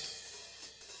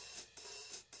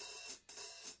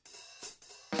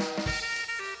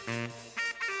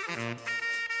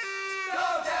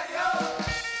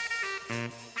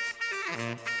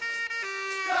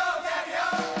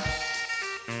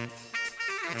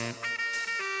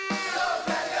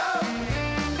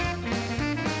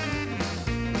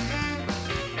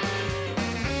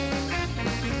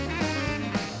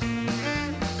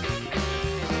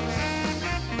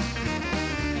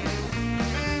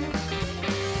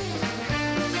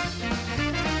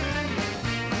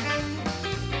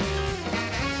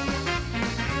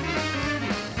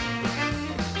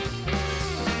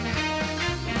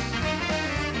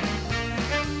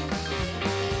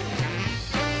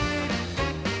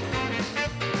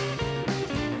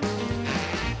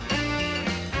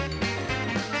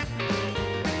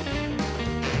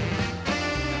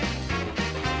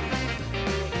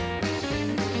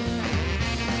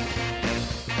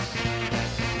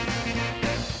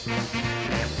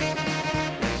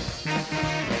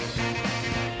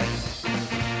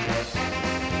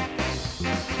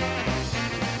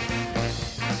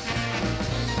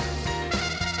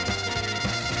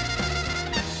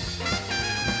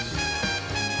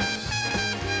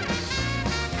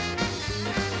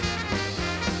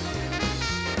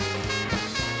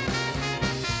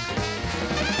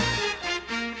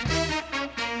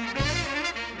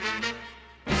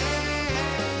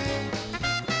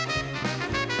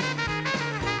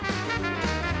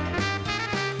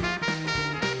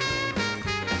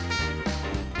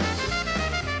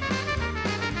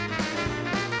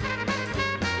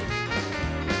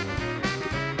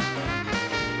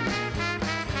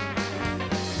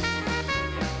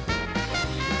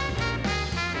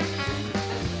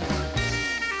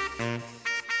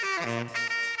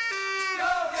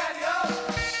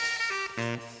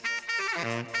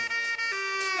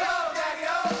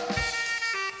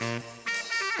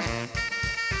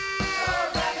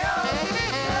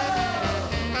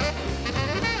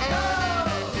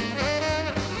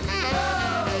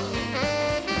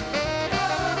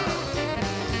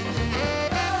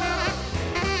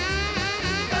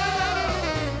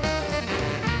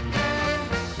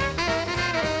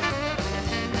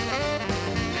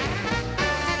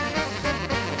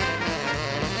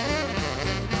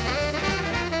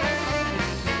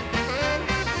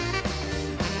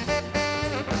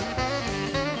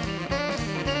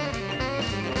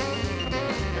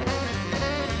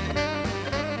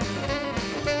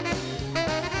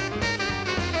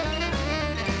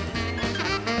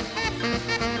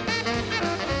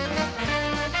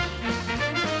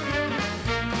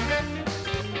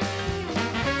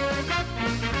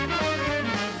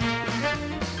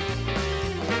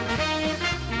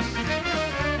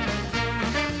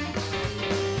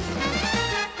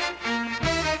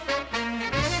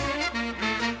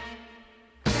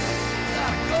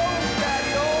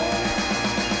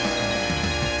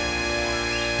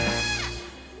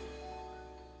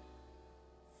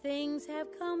 Things have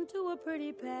come to a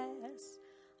pretty pass.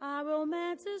 Our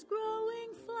romance is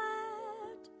growing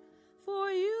flat.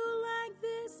 For you like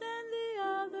this and the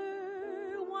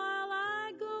other, while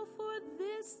I go for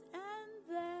this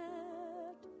and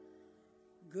that.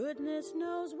 Goodness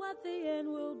knows what the end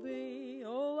will be.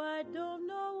 Oh, I don't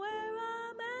know where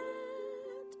I'm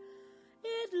at.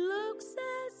 It looks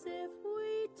as if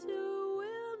we two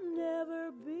will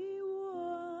never be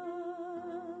one.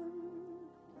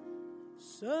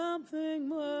 Something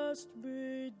must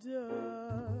be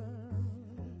done.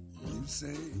 You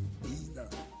say either,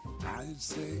 I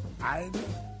say either.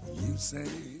 You say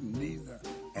neither,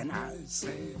 and I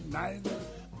say neither.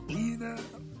 Either,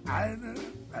 either,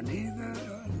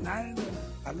 neither, neither.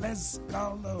 Let's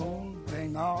call the whole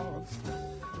thing off.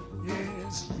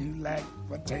 Yes, you like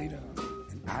potato,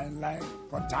 and I like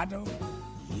potato.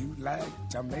 You like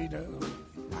tomato,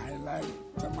 I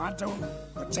like tomato.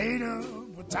 Potato,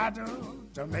 potato,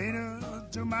 tomato,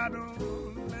 tomato.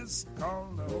 Let's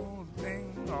call the whole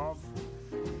thing off.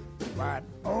 But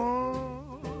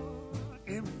oh,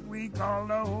 if we call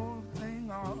the whole thing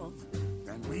off,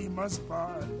 then we must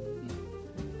part.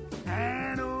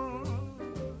 And oh,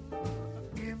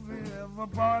 if we ever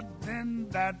part, then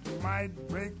that might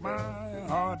break my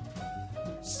heart.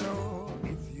 So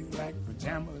if you like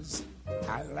pajamas,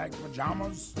 I like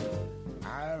pajamas.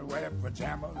 I'll wear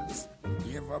pajamas,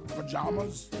 give up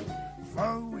pajamas.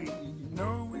 For we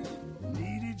know we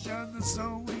need each other,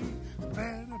 so we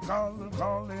better call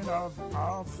it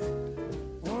off.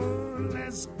 Oh,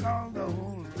 let's call the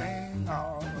whole thing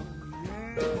off.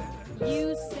 Yeah,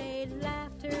 You say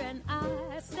laughter and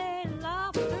I say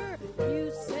laughter.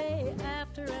 You say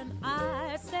after and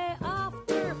I say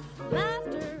after.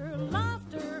 Laughter,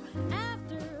 laughter,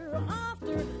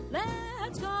 after.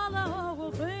 Let's call the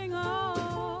whole thing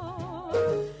off.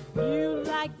 You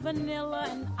like vanilla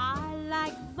and I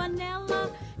like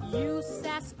vanilla. You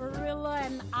sarsaparilla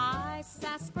and I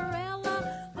sarsaparilla.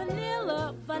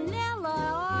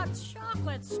 Vanilla, or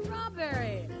chocolate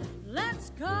strawberry.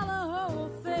 Let's call the whole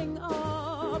thing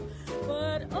off.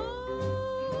 But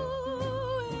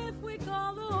oh, if we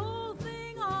call the whole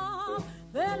thing off,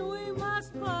 then we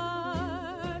must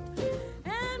part.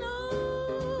 And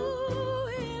oh,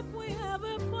 if we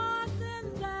ever part,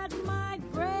 then that might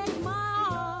break my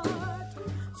heart.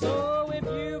 So if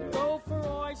you go for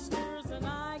oysters and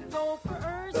I go for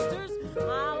oysters,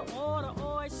 I'll order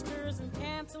oysters and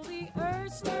cancel the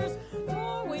oysters.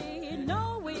 For we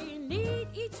know we need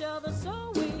each other,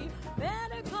 so we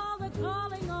better call the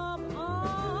calling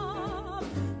off.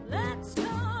 Let's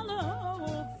call the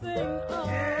whole thing off.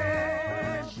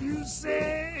 Yes, you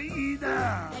say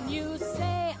either. And you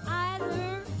say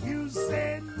either. You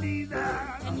say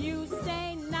neither. And you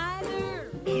say neither.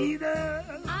 Either.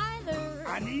 Either.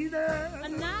 And neither.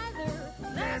 And neither.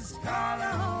 Let's call the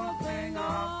whole thing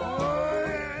off. Oh,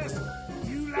 yes.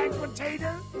 You like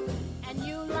potato. And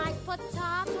you like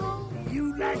potato.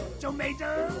 You like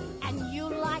tomato. And you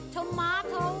like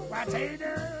tomato.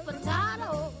 Potato.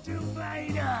 Potato.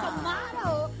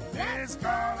 Tomato. Let's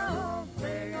call the whole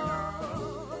thing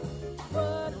off.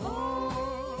 But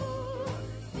oh,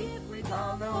 if we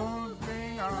call the whole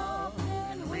thing off,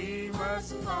 then we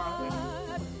must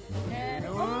part. And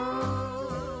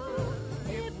oh,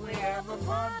 if we ever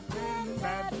part, then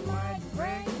that might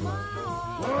break my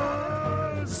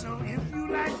heart. Oh, so if you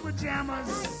like pajamas,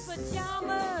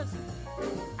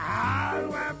 I'll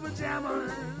wear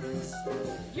pajamas.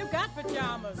 You got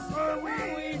pajamas. For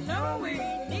we know we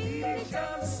need each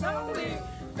other, so we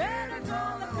better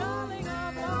call the whole thing off.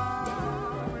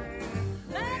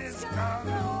 Let's call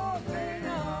the whole thing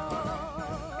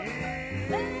off.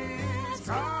 Let's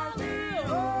call the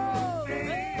whole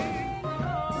thing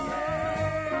off.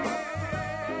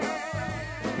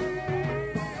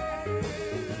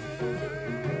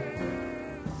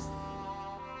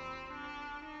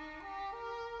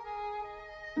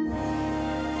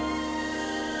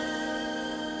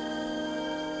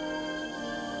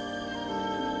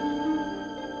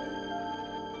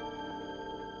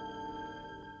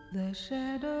 The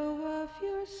shadow of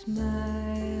your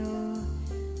smile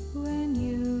when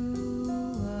you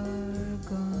are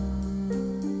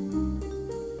gone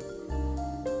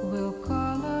will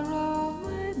color all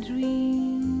my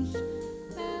dreams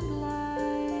and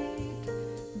light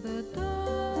the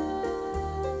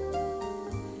dawn.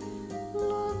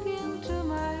 Look into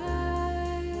my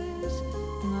eyes,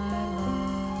 my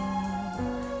love,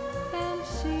 and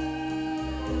see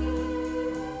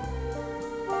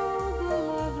all the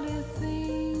lovely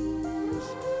things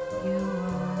you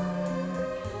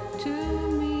are to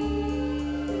me.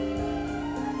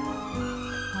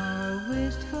 Our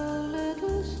wistful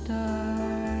little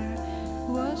star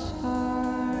was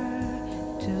far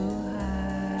too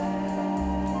high.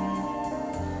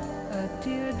 A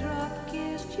teardrop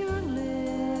kissed your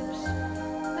lips,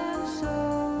 and so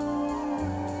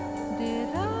did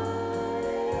I.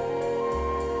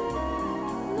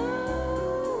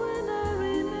 Now when I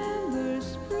remember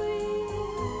spring,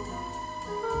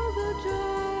 all the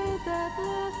joy that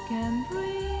love can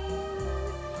bring,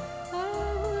 I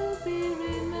will be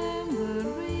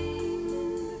remembering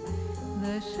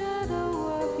the shadow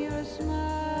of your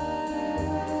smile.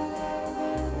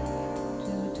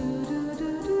 Do do do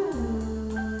do do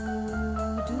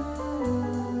do do.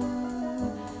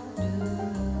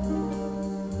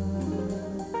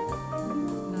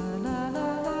 La la la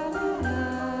la la la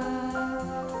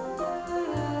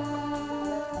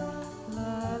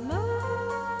la la.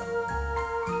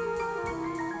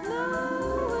 Now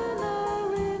when I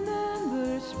remember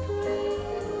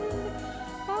spring,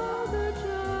 all the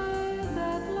joy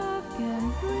that love can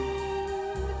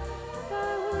bring, I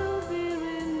will be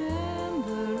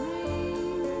remembering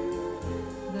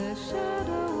the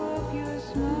shadow of your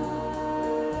smile.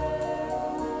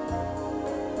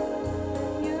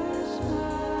 Your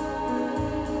smile.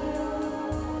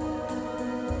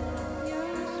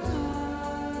 Your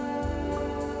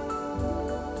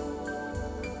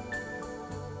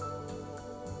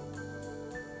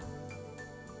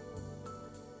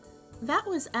That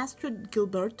was Astrid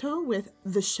Gilberto with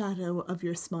The Shadow of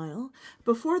Your Smile.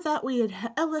 Before that, we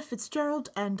had Ella Fitzgerald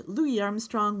and Louis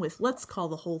Armstrong with Let's Call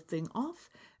the Whole Thing Off.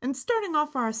 And starting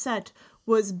off our set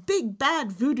was Big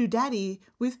Bad Voodoo Daddy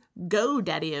with Go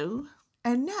Daddy-O.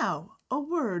 And now, a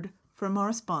word from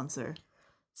our sponsor.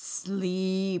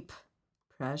 Sleep.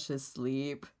 Precious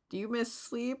sleep. Do you miss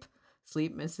sleep?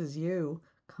 Sleep misses you.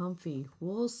 Comfy,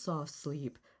 wool soft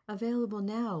sleep. Available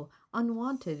now.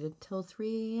 Unwanted until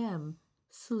 3 a.m.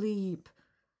 Sleep.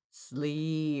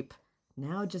 Sleep.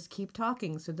 Now just keep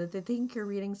talking so that they think you're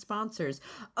reading sponsors.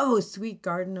 Oh, sweet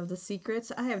garden of the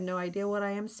secrets. I have no idea what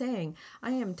I am saying.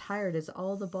 I am tired as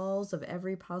all the balls of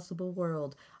every possible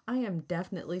world. I am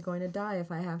definitely going to die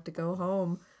if I have to go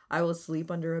home. I will sleep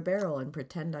under a barrel and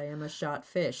pretend I am a shot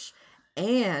fish.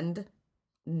 And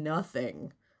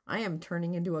nothing. I am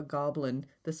turning into a goblin.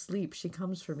 The sleep, she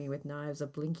comes for me with knives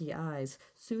of blinky eyes.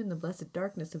 Soon the blessed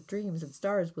darkness of dreams and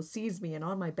stars will seize me, and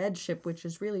on my bedship, which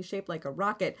is really shaped like a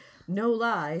rocket, no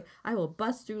lie, I will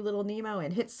bust through Little Nemo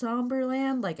and hit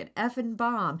Somberland like an effing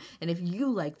bomb. And if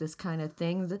you like this kind of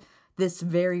thing, this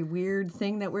very weird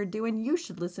thing that we're doing, you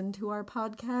should listen to our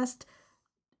podcast,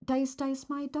 Dice Dice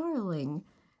My Darling,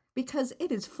 because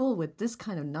it is full with this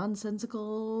kind of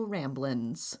nonsensical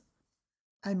ramblings.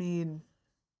 I mean,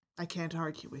 I can't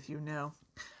argue with you, no.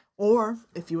 Or,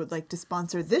 if you would like to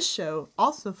sponsor this show,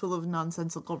 also full of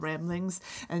nonsensical ramblings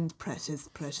and precious,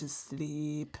 precious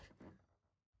sleep,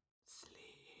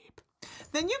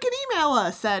 then you can email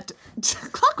us at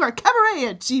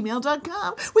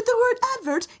clockworkcabaret@gmail.com with the word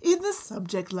advert in the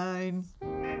subject line.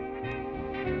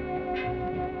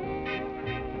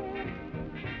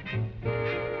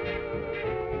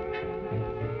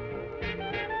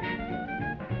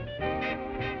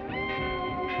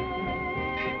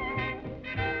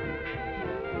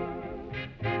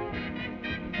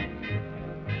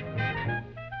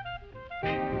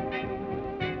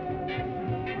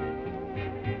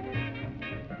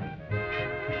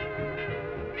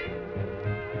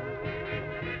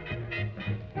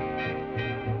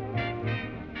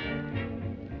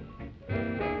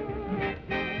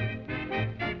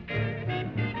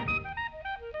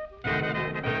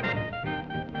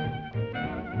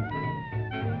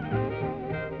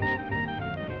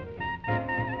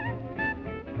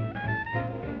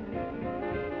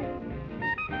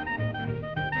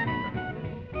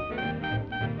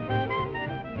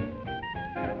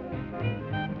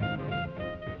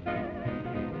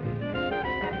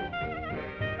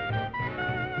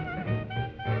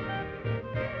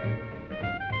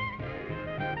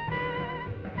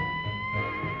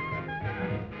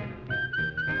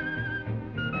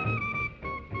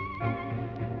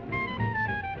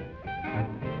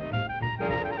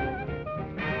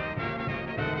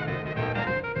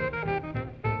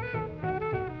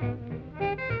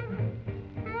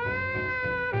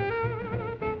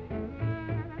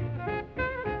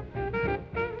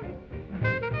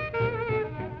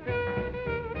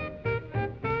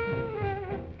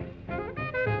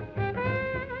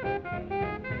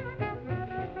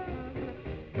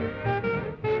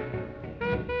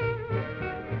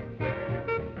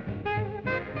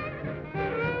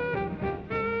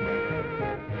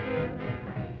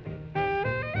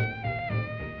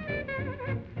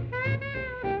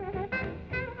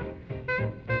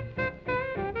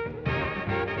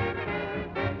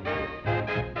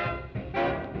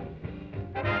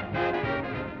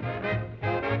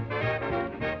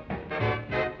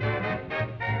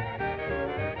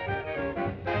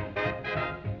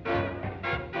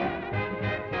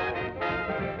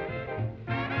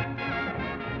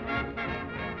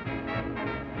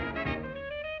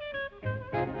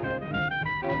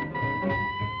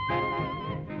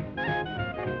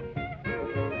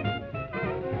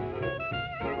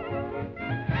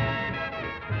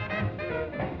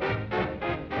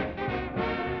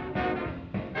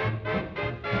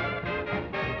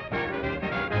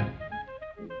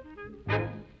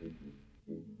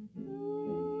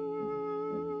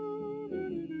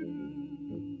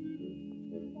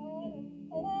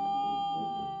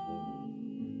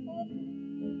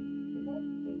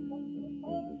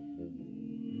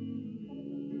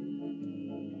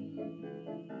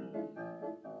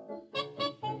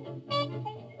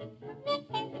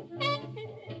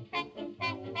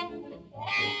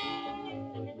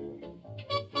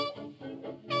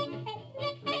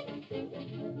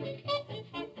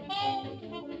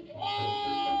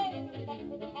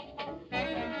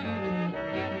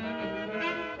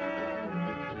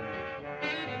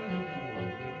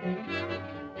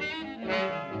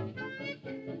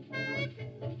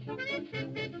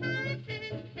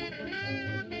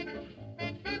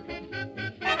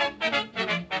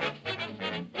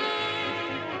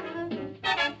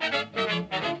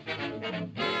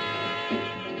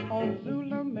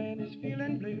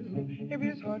 if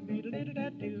his heart beat a little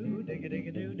that do,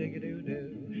 digga-digga-doo,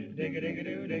 digga-doo-doo,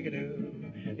 digga-digga-doo,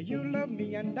 digga-doo. You love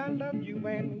me and I love you,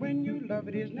 and when you love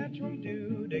it is natural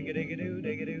too, digga-digga-doo,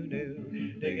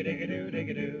 digga-doo-doo, digga-digga-doo,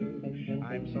 digga-doo.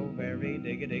 I'm so very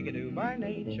digga-digga-doo by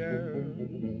nature.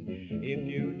 If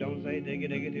you don't say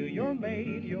digga-digga to your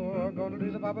maid, you're gonna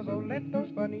lose a papa, so let those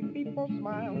funny people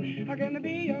smile. How can I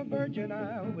be a virgin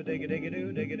now?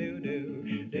 Digga-digga-doo,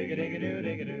 digga-doo-doo, digga-digga-doo,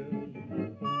 digga-doo.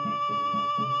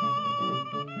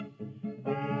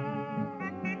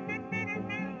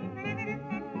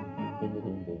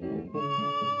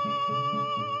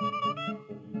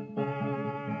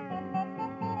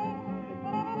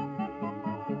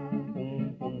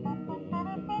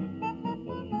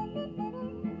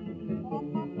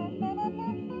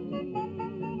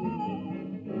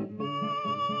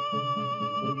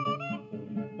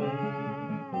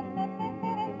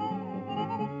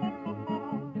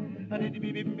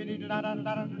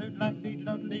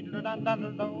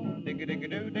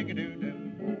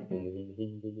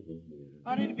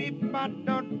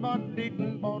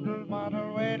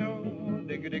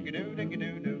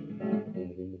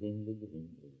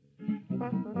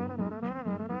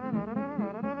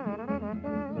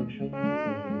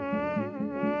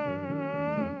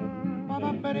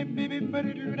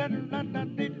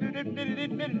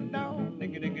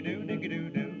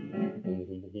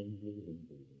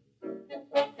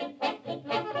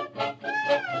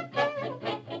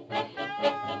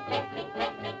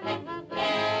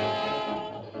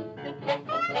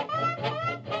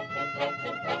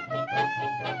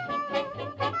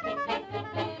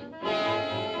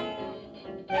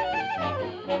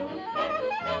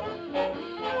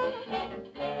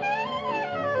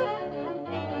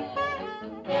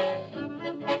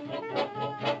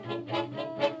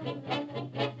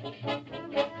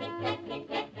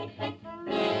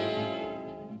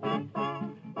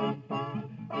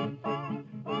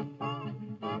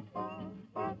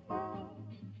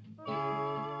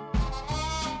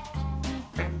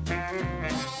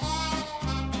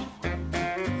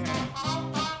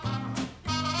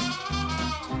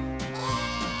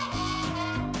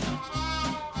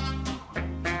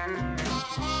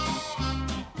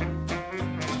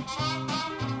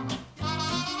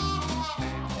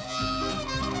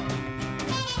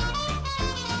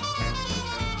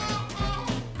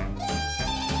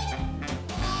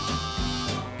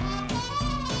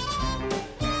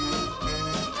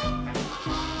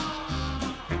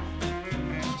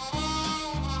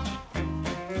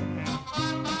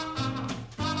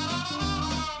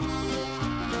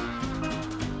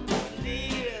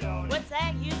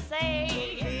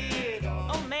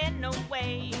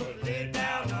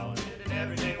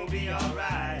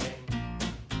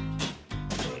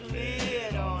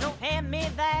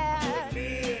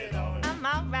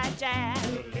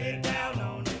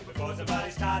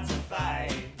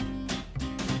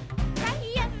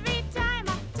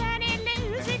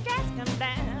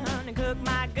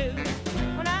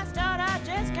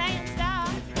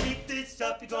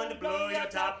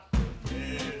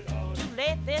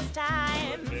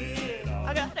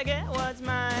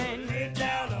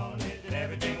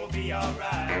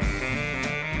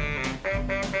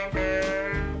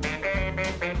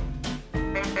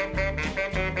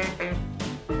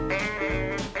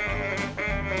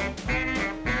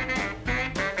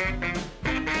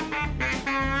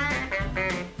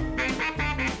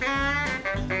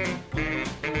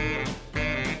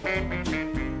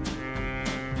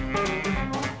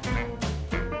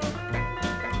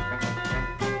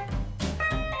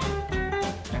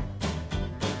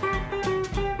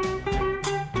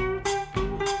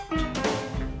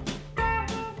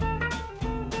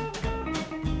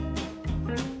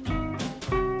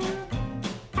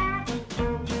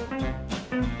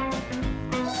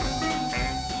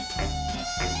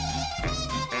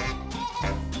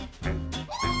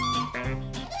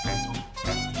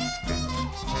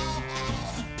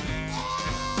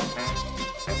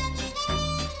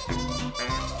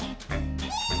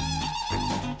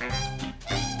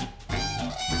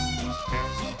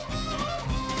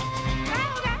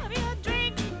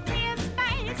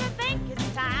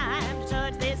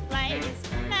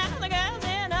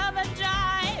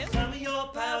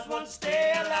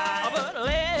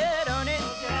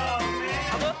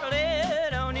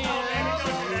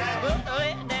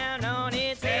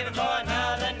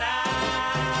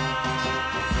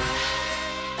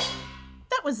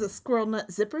 Was the Squirrel Nut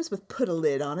Zippers with Put a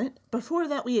Lid on It. Before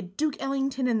that, we had Duke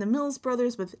Ellington and the Mills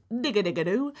Brothers with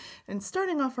Digga-Digga-Doo. And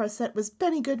starting off our set was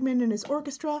Benny Goodman and his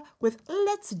orchestra with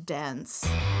Let's Dance.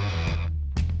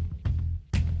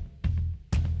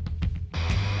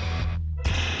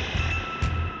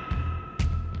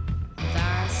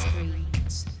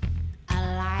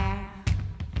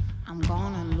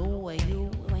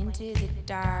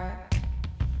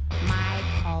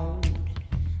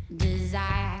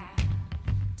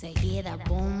 hear the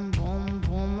boom, boom,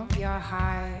 boom of your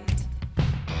heart.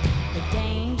 The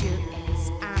danger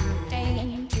is I'm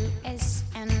dangerous,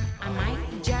 and I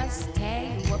might just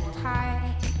tear you apart.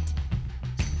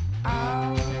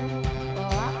 Oh, oh,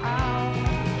 oh.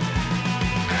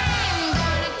 I'm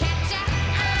gonna catch ya,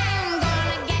 I'm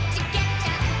gonna get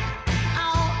ya.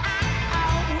 Oh,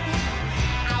 oh,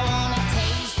 I wanna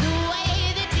taste the way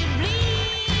that you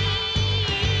bleed.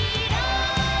 Oh,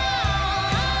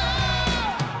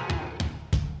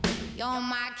 you're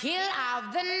my kill of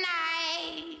the night.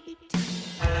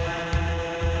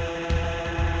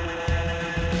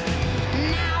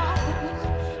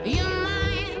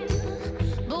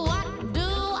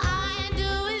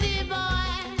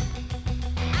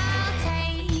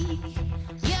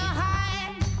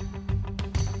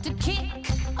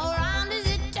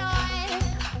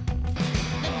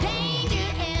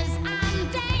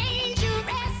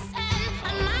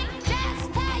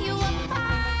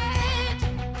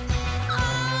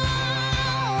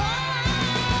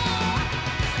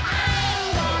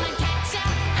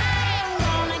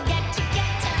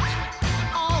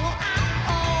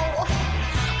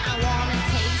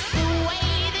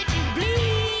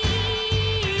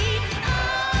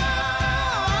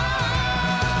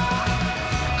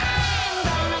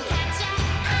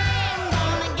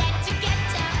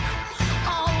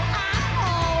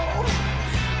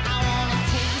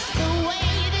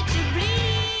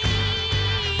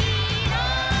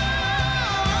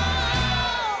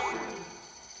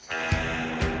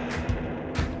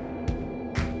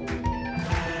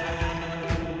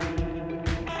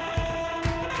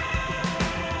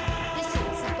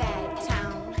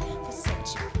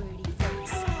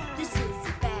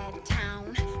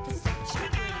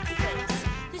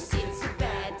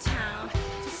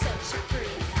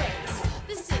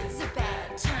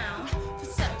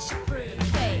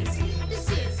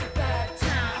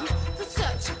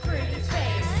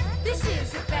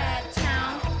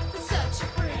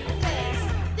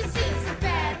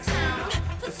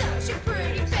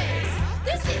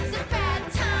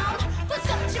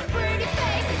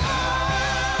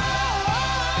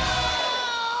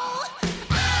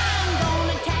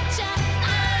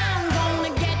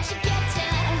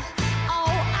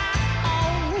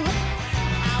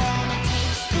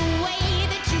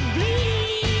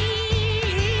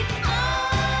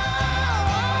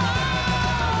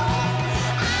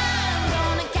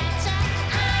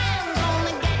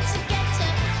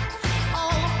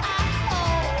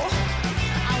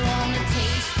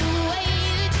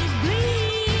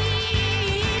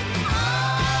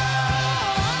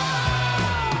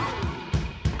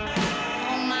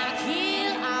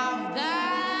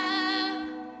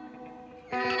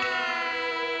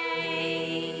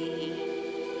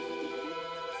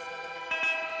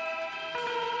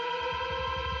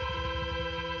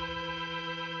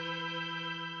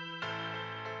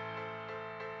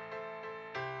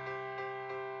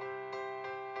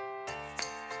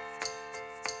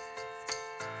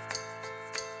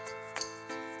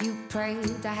 You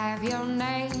prayed to have your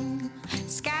name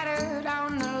scattered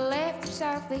on the lips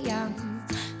of the young.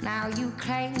 Now you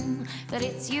claim that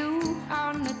it's you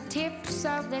on the tips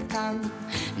of their tongue.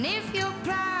 And if you're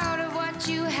proud of what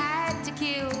you had to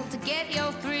kill to get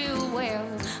your thrill, well,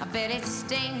 I bet it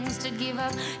stings to give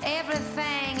up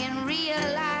everything and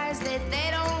realize that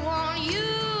they don't want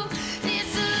you.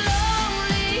 It's a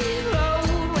lonely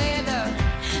road where the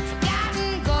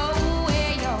forgotten go,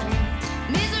 where your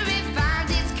misery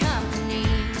finds its company.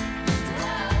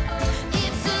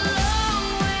 It's a long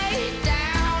way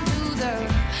down to the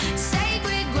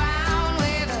sacred ground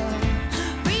where the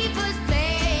reapers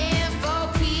play for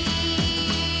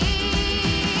peace.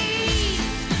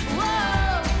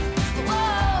 Whoa,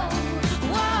 whoa,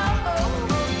 whoa,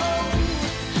 whoa.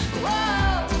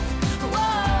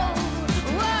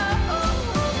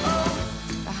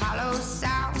 The hollow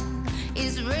sound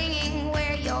is ringing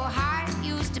where your heart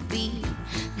used to be.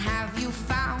 Have you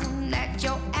found that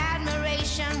your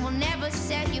admiration will never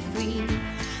set you free?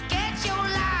 Get your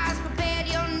lies prepared,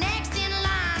 you're next in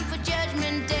line for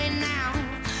judgment day now.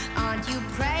 Aren't you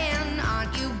praying,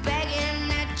 aren't you begging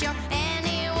that you're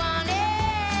anyone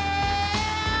else?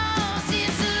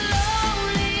 It's a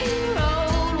lonely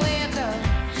road where the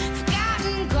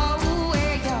forgotten go,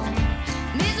 where your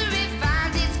misery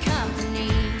finds its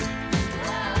company.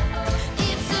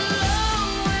 It's a long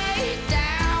way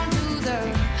down to the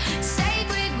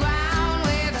sacred ground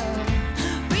where the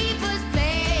reapers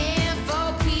play for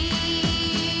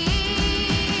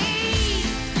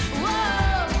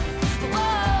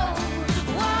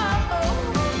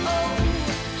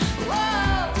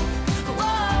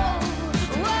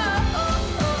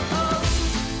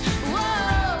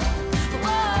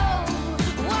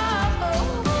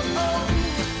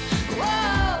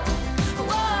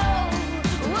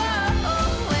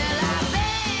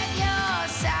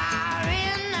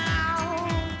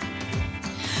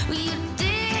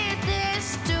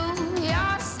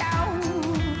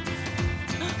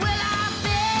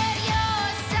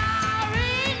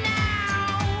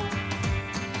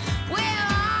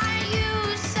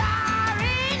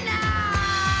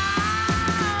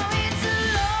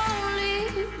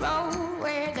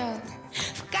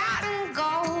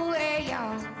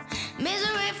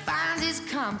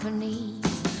company.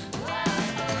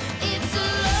 It's a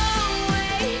long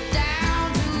way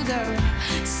down to the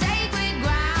sacred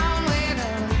ground where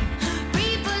the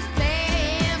reapers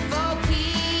pay for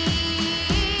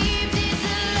keeps. It's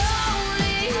a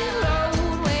lonely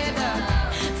road where the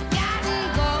forgotten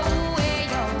go, where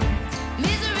your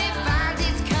misery finds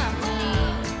its company.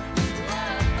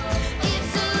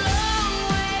 It's a long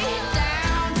way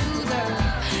down to the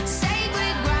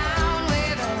sacred ground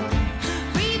where the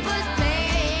reapers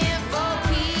pay for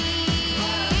keeps.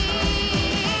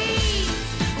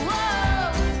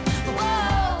 Whoa,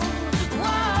 whoa,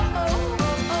 whoa,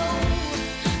 whoa,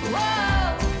 whoa,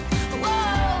 whoa,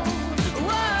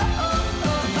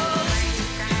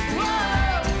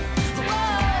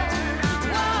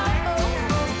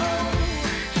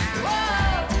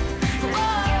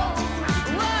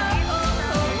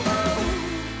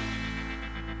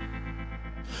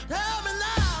 Tell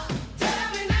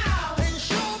me now, and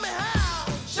show me how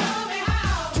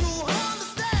to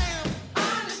understand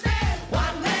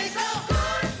what makes a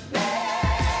good man.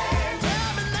 Tell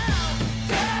me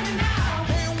now,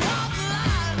 and walk the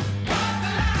line,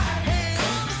 and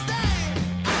understand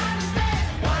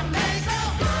what makes a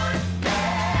good man.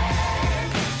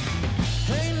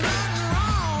 Ain't nothing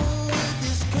wrong with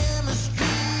this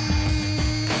chemistry.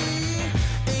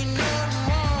 Ain't nothing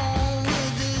wrong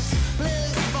with this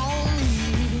place for me.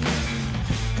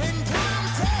 And time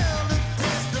tell the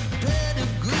test of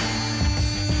pedigree.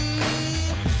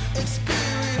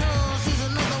 Experience is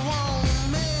another one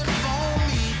meant for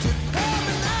me. To tell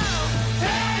me now,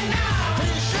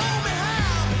 and show me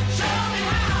how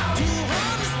to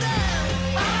understand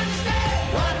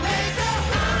what makes a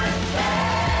good man.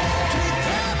 To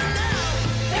tell me now,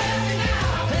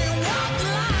 and walk the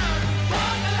line,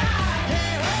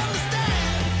 and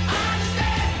understand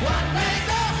what makes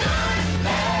a good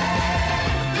man.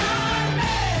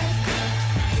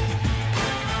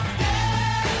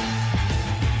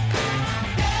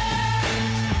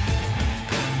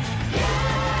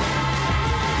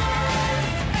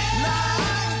 Now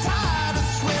I'm tired of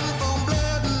sweating for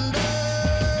blood and dirt.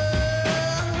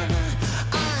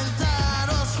 I'm tired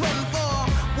of sweating for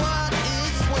what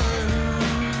it's worth.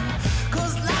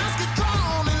 'Cause lines get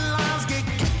drawn and lines get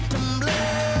kicked and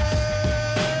blurred.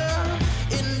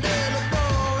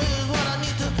 Indelible is what I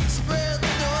need to spread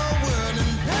the word.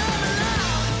 And tell me now,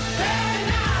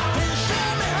 and show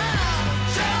me how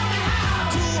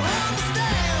to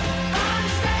understand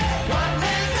what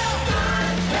makes a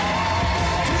good man.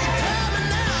 To tell me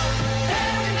now,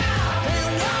 and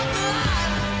walk the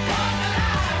line,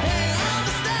 and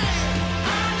understand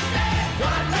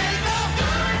what makes a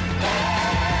good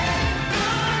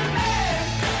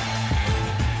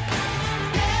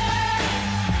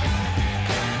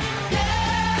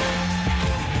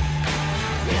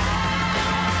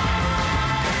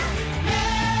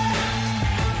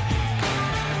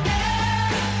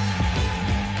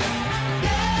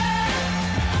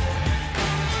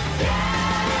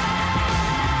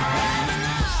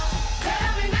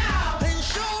Tell me now, and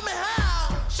show me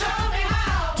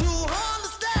how to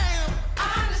understand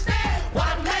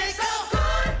what makes a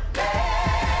good man.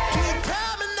 To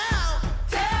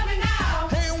tell me now,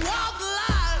 and walk the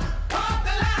line,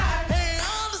 and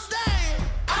understand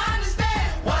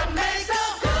what makes a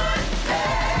good man.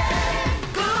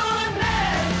 Good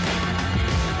man,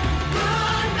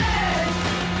 good man,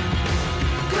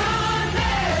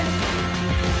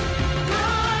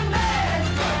 good man,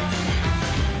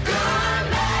 good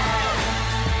man,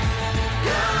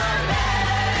 good man,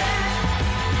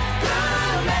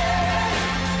 good man.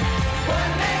 What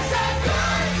makes a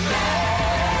good man?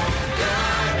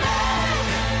 Good man,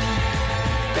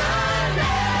 good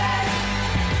man,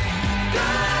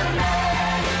 good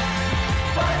man.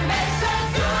 What makes a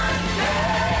good man?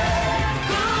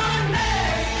 Good man.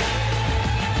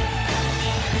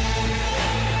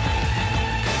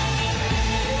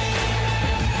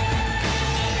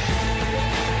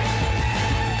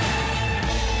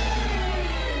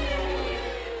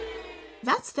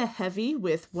 That's The Heavy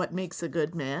with What Makes a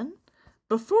Good Man.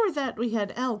 Before that, we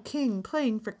had Al King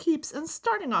playing for keeps, and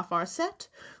starting off our set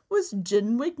was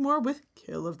Jen Wigmore with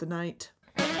Kill of the Night.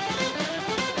 Well,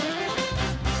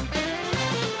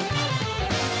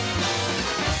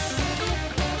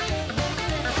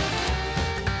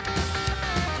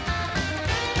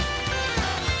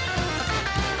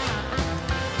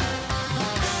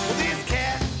 this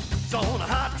cat's on a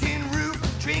hot tin roof,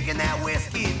 drinking that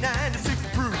whiskey, 96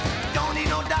 proof. Don't need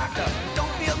no doctor,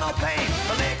 don't feel no pain.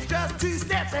 My leg's just 2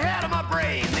 steps ahead of my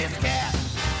brain. This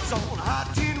cat's on a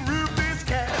hot tin roof. This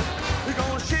cat, we're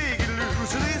gonna shake it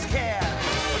loose. This cat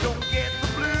don't get the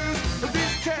blues.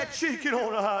 This cat shaking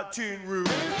on a hot tin roof.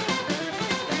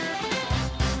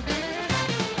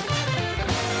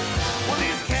 Well,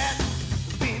 this cat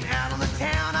has been out on the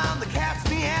town. I'm the cat's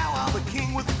meow, I'm the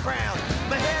king with the crown.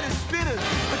 My head is spinning,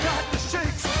 I got the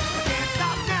shakes. I can't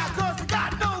stop now 'cause I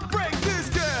got no break. This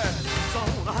cat is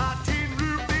on a hot tin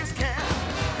roof. This cat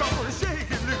gonna shake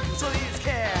it loose. So this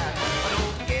cat, I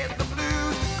don't get the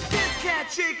blues. This cat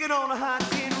shaking on a hot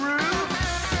tin roof.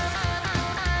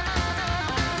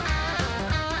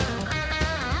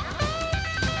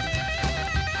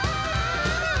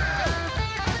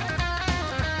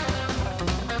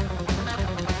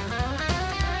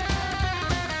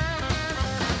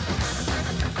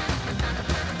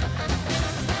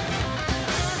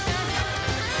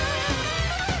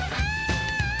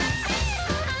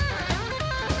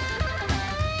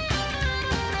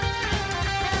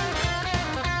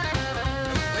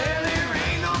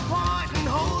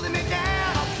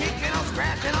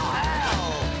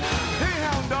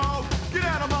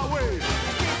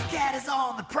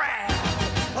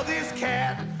 This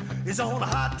cat is on a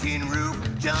hot tin roof,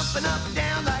 jumping up and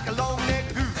down like a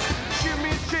long-necked goose. Shimmy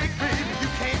and shake, baby, you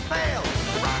can't fail.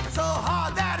 Rocking so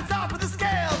hard that it's off of the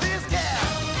scale. This cat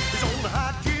is on a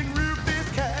hot tin roof. This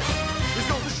cat is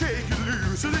gonna shake you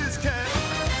loose. This cat,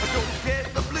 don't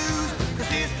get the blues, 'cause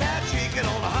this cat shaking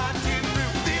on a hot tin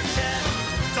roof. This cat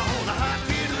is on a hot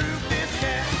tin roof. This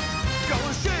cat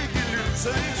gonna shake you loose.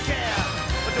 This cat,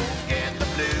 don't get the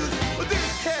blues, but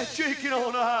this cat shaking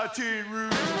on a hot tin roof.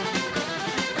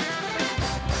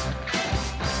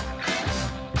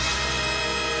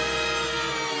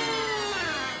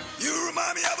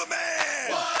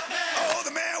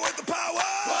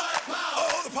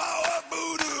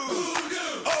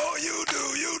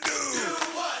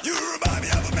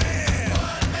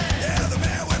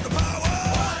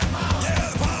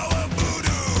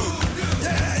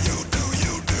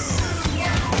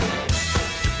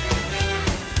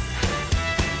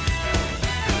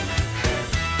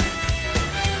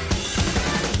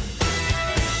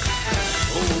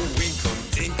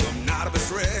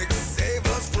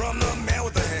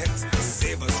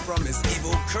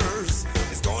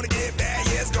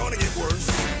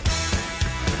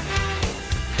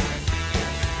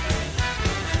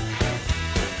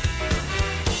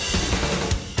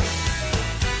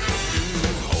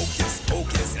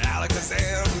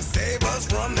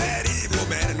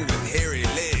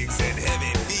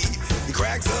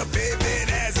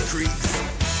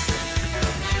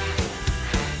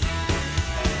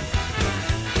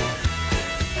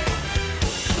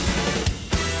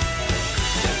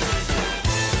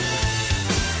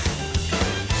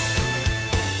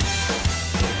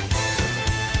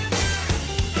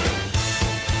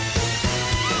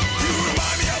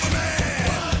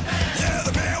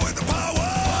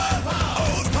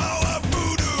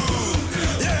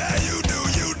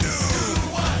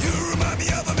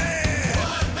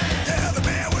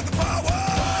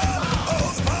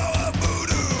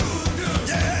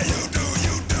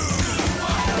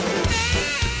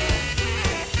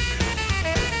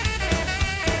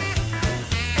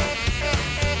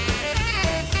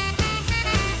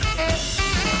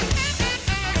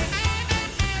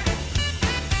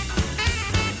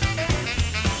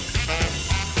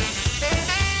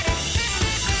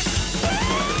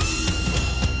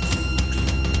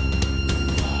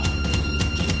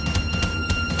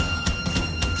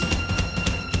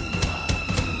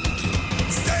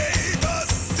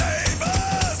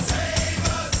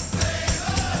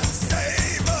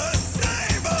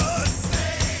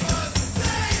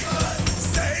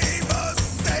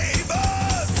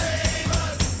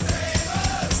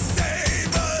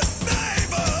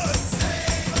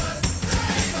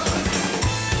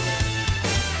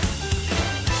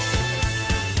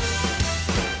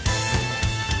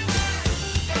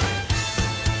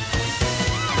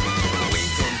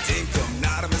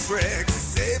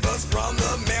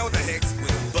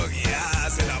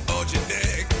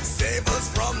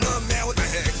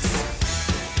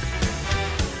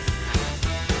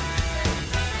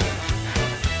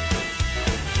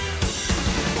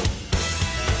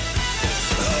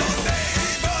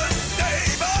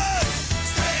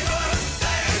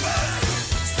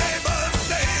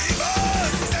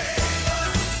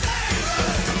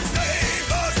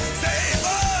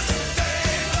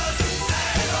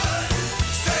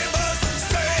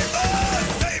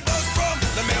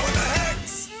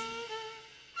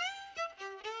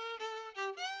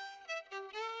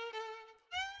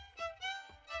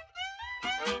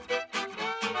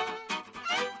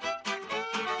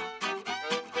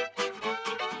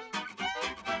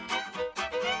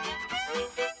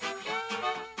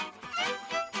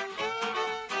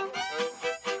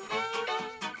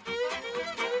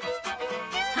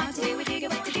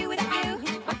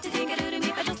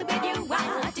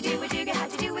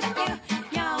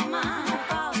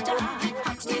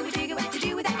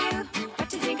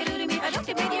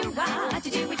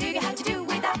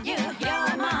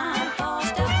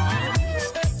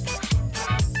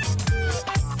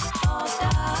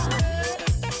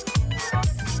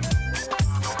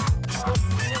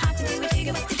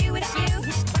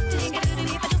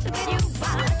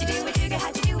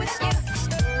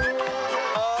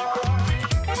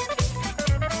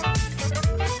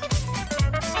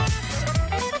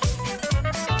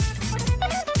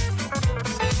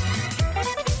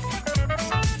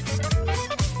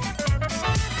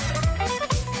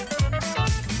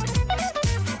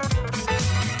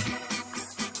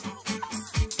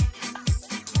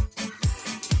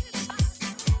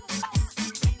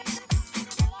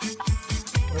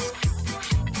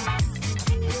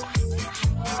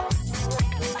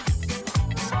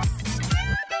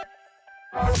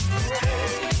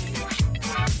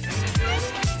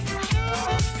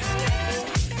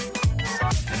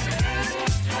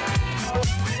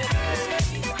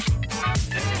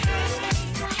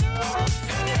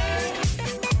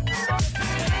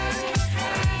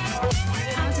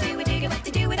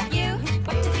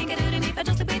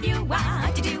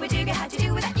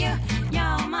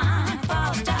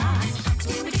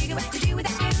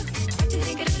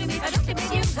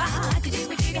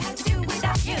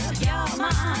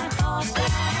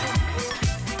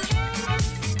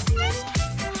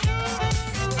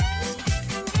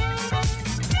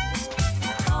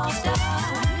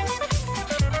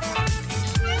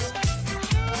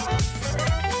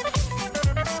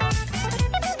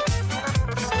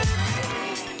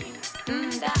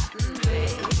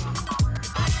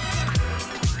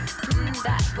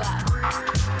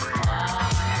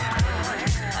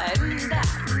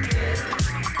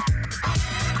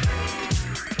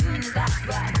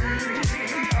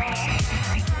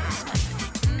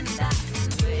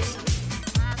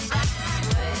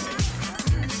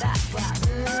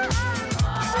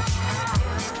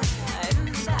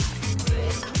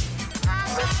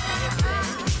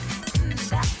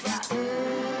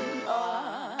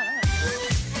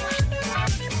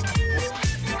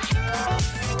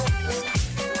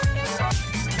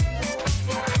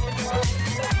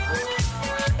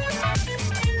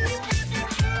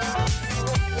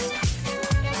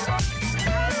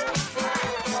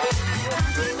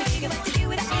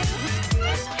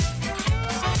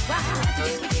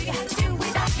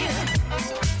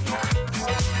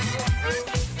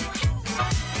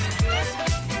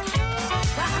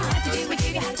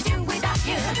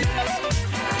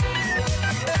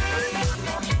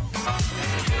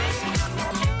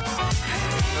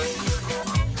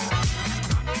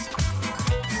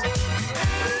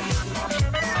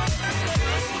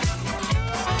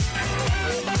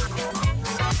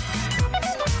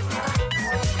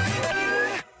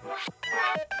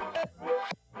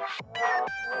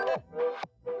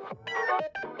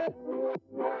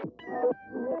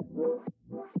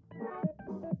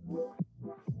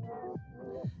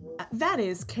 That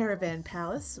is Caravan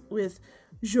Palace with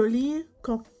Jolie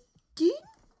Coquin.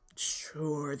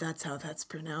 Sure, that's how that's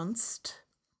pronounced.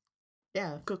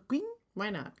 Yeah. Coquin? Why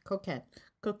not? Coquette.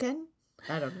 Coquin?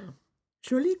 I don't know.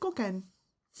 Jolie Coquin.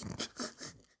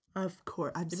 Of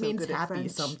course. I'm it so means good at happy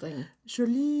French. something.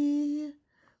 Jolie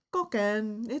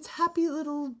Coquin. It's happy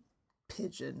little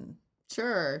pigeon.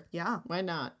 Sure. Yeah. Why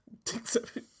not?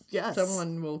 Yes.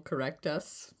 Someone will correct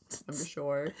us, I'm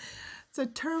sure. It's a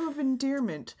term of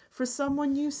endearment for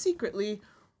someone you secretly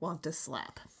want to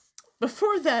slap.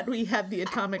 Before that, we had the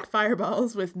Atomic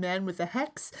Fireballs with Man with a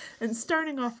Hex, and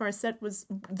starting off our set was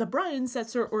the Brian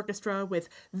Setzer Orchestra with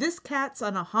This Cat's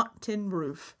on a Hot Tin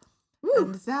Roof. Woo.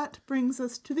 And that brings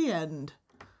us to the end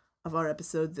of our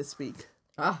episode this week.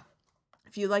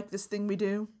 If you like this thing we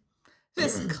do,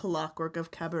 this clockwork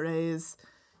of cabarets,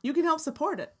 you can help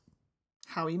support it.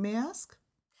 How, you may ask?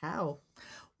 How?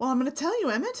 Well, I'm going to tell you,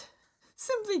 Emmett.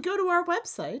 Simply go to our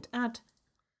website at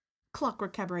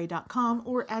clockworkcabaret.com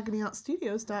or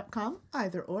agonyauntstudios.com,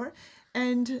 either or,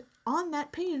 and on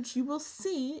that page you will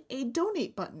see a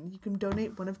donate button. You can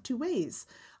donate one of two ways,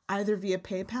 either via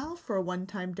PayPal for a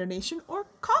one-time donation or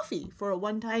Coffee for a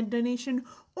one-time donation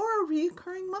or a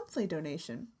recurring monthly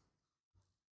donation.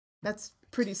 That's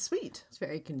pretty sweet. It's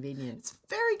very convenient. It's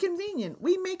very convenient.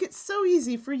 We make it so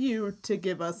easy for you to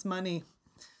give us money.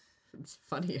 It's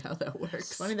funny how that works.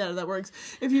 It's funny that that works.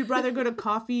 If you'd rather go to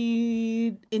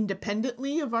Coffee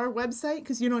independently of our website,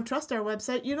 because you don't trust our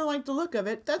website, you don't like the look of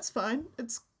it, that's fine.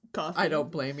 It's Coffee. I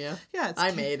don't blame you. Yeah,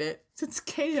 I made it. It's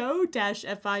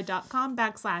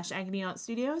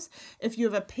ko-fi.com/agonyauntstudios. If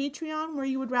you have a Patreon where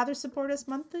you would rather support us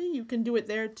monthly, you can do it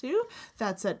there too.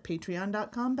 That's at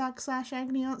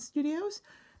patreon.com/agonyauntstudios.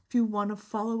 If you want to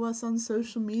follow us on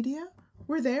social media,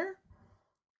 we're there.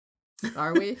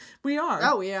 Are we? We are.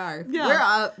 Oh, we are.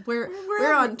 Yeah. We're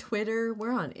on Twitter.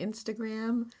 We're on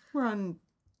Instagram. We're on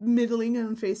middling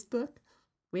on Facebook.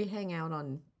 We hang out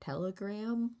on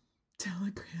Telegram.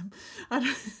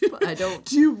 I don't.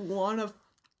 Do you want to?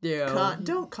 Yeah.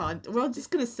 We're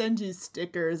just gonna send you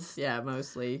stickers. Yeah,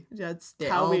 mostly. That's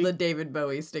all the David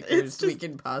Bowie stickers we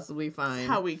can possibly find.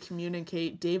 How we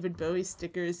communicate. David Bowie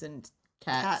stickers and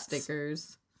cat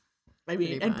stickers. I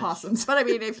mean, and possums. But I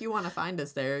mean, if you want to find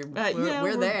us there,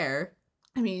 we're there.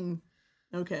 I mean,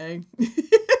 okay.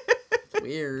 It's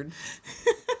weird.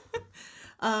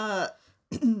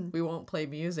 We won't play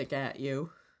music at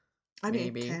you. I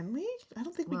mean, can we? I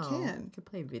don't think we can. We can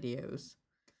play videos.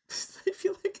 I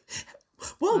feel like,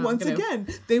 once again,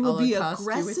 they will be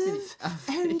aggressive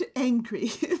and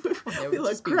angry. We'll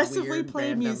aggressively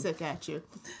play music at you.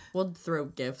 We'll throw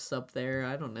GIFs up there.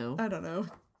 I don't know.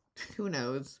 Who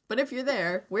knows? But if you're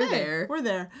there, we're there. We're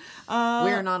there.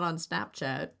 We're not on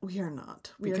Snapchat. We are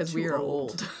not. Because we are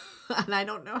old. And I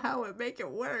don't know how it make it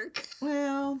work.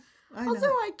 Well,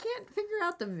 I can't figure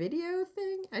out the video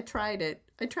thing. I tried it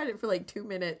for like 2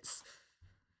 minutes.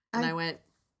 And I went,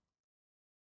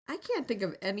 I can't think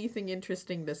of anything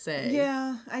interesting to say.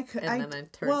 Yeah, I could. And then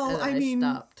I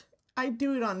stopped. I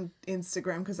do it on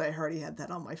Instagram because I already had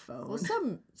that on my phone. Well,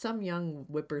 some young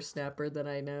whippersnapper that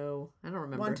I know, I don't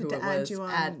remember Wanted who to it add was. you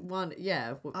on- Was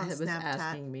Snapchat.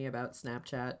 asking me about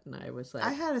Snapchat, and I was like,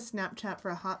 I had a Snapchat for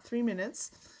a hot 3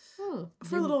 minutes.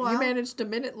 For you, a little while. You managed a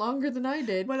minute longer than I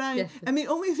did. And the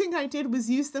only thing I did was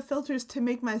use the filters to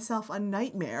make myself a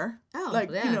nightmare. Oh,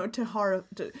 like, yeah. you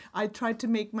know, I tried to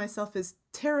make myself as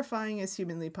terrifying as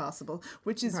humanly possible,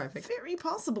 which is very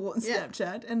possible in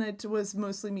Snapchat. And it was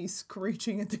mostly me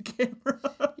screeching at the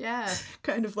camera. Yeah.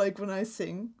 Kind of like when I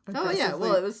sing. Oh, yeah.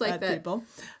 Well, it was like that. People.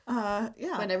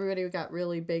 Yeah. When everybody got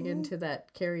really big into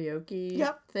that karaoke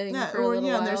thing Yeah, for a little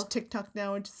while. and there's TikTok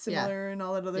now, which is similar, and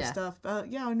all that other stuff.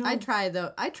 No. I try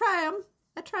them. I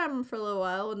try them for a little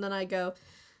while, and then I go,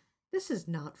 this is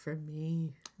not for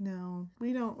me. No,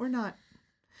 we don't. We're not.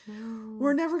 No.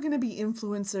 We're never going to be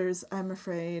influencers, I'm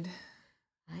afraid.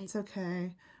 It's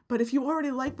okay. But if you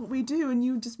already like what we do and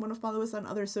you just want to follow us on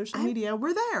other social media,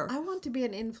 we're there. I want to be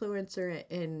an influencer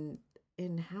in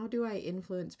how do I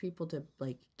influence people to,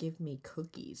 like, give me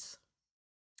cookies?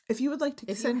 If you would like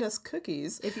to send us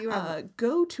cookies,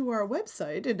 go to our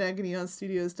website at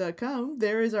agonyonstudios.com.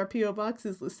 There is our P.O.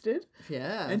 boxes listed.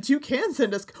 Yeah. And you can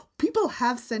send us... People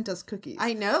have sent us cookies.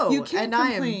 I know. You can't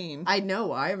and complain. I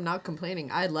know. I am not complaining.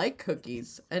 I like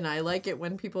cookies, and I like it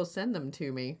when people send them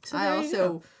to me. So I there you also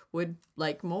go. would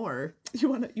like more. You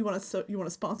want to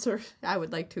sponsor? I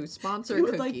would like to sponsor You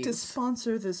would cookies. like to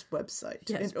sponsor this website.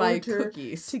 Yes, in buy order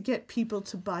cookies. To get people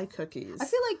to buy cookies. I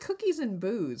feel like cookies and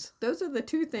booze. Those are the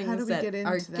two things How do we that get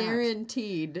are into that?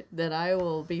 guaranteed that I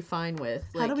will be fine with.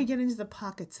 How do we get into the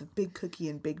pockets of Big Cookie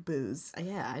and Big Booze?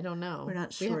 Yeah, I don't know. We're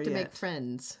not sure We have to yet. make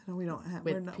friends. No, we don't have.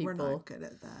 with We're people. not good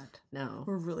at that. No.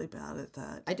 We're really bad at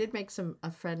that. I did make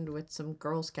a friend with some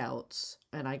Girl Scouts,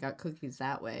 and I got cookies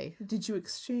that way. Did you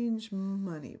exchange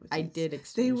money with I these? did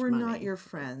exchange They were money. not your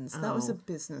friends. That was a Oh.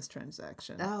 business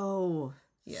transaction. Oh.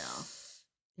 Yeah.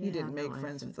 Yeah, You didn't make no, I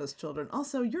friends with didn't. those children.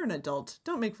 Also, you're an adult.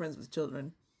 Don't make friends with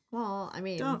children. Well, I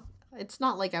mean, Don't. it's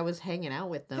not like I was hanging out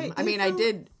with them. Hey, I mean,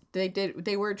 Phil-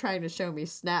 They were trying to show me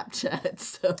Snapchat,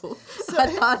 so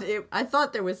I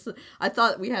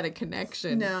thought we had a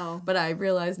connection. No. But I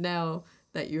realize now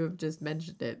that you have just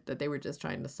mentioned it, that they were just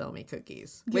trying to sell me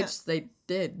cookies, which they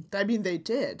did. I mean, they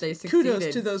did. They succeeded.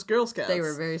 Kudos to those Girl Scouts. They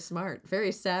were very smart,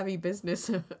 very savvy business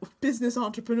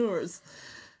entrepreneurs.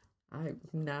 I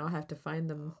now have to find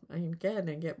them again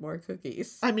and get more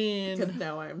cookies. I mean, because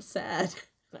now I'm sad.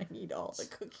 I need all the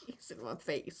cookies in my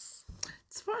face.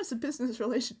 As far as a business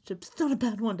relationship, it's not a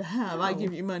bad one to have. I No.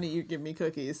 give you money, you give me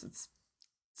cookies.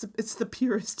 It's the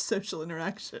purest social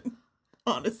interaction,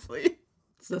 honestly.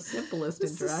 It's the simplest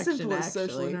It's the interaction, simplest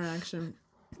social actually. interaction.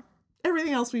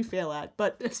 Everything else we fail at,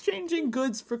 but exchanging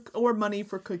goods or money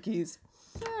for cookies,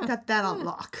 got that on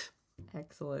lock.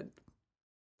 Excellent.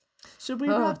 Should we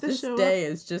wrap the show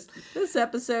This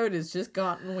episode has just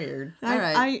gotten weird. All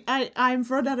right. I'm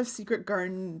run out of Secret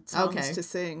Garden songs Okay. to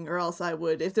sing, or else I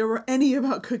would. If there were any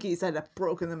about cookies, I'd have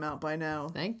broken them out by now.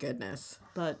 Thank goodness.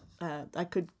 But I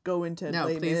could go into No,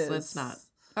 Les please, Mis. let's not.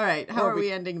 All right, how Or are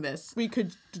we ending this? We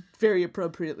could very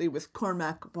appropriately with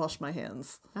Cormac, Wash My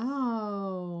Hands.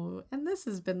 Oh, and this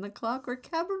has been the Clockwork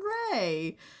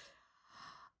Cabaret.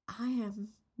 I am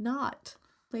not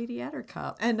Lady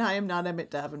Attercop. And I am not Emmett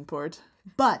Davenport.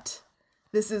 But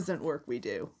this isn't work we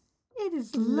do. It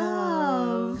is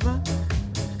love.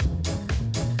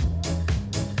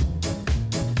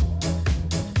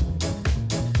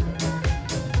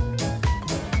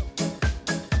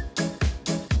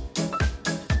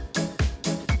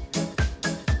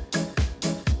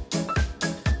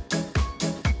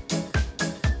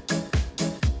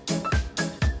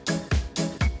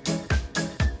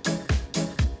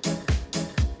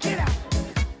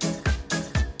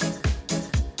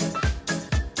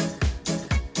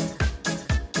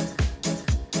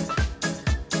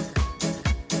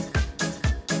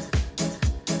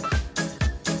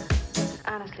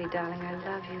 Honestly, darling, I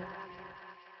love you.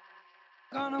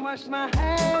 Gonna wash my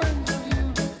hands of you.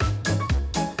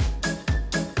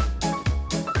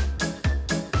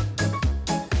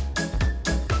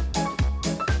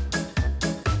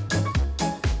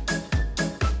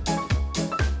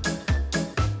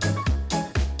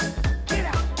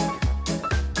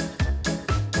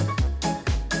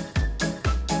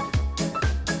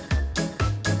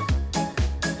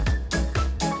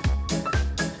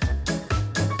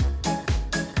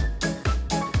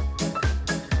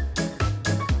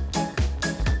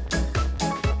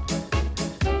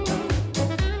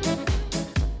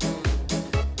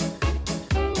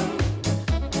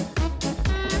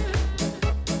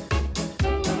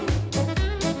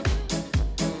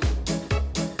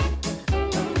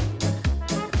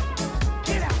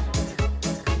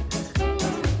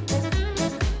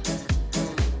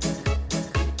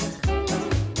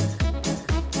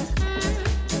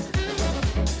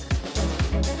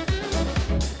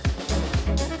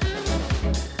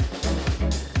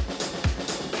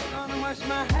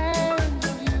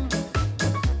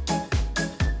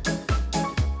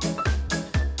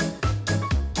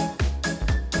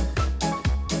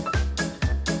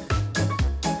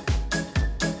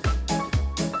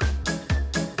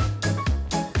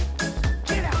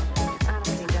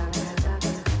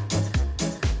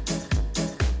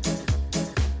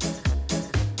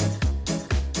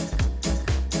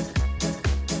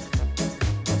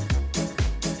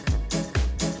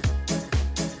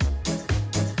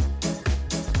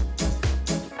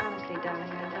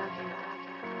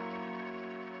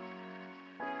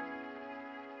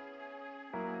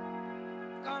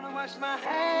 Wash my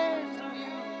hands of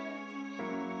you.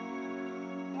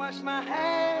 Wash my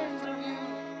hands of you.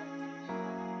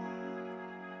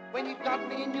 When you got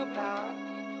me in your power,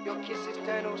 your kisses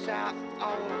turn all sour.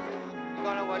 Oh, you're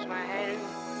gonna wash my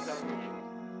hands of you.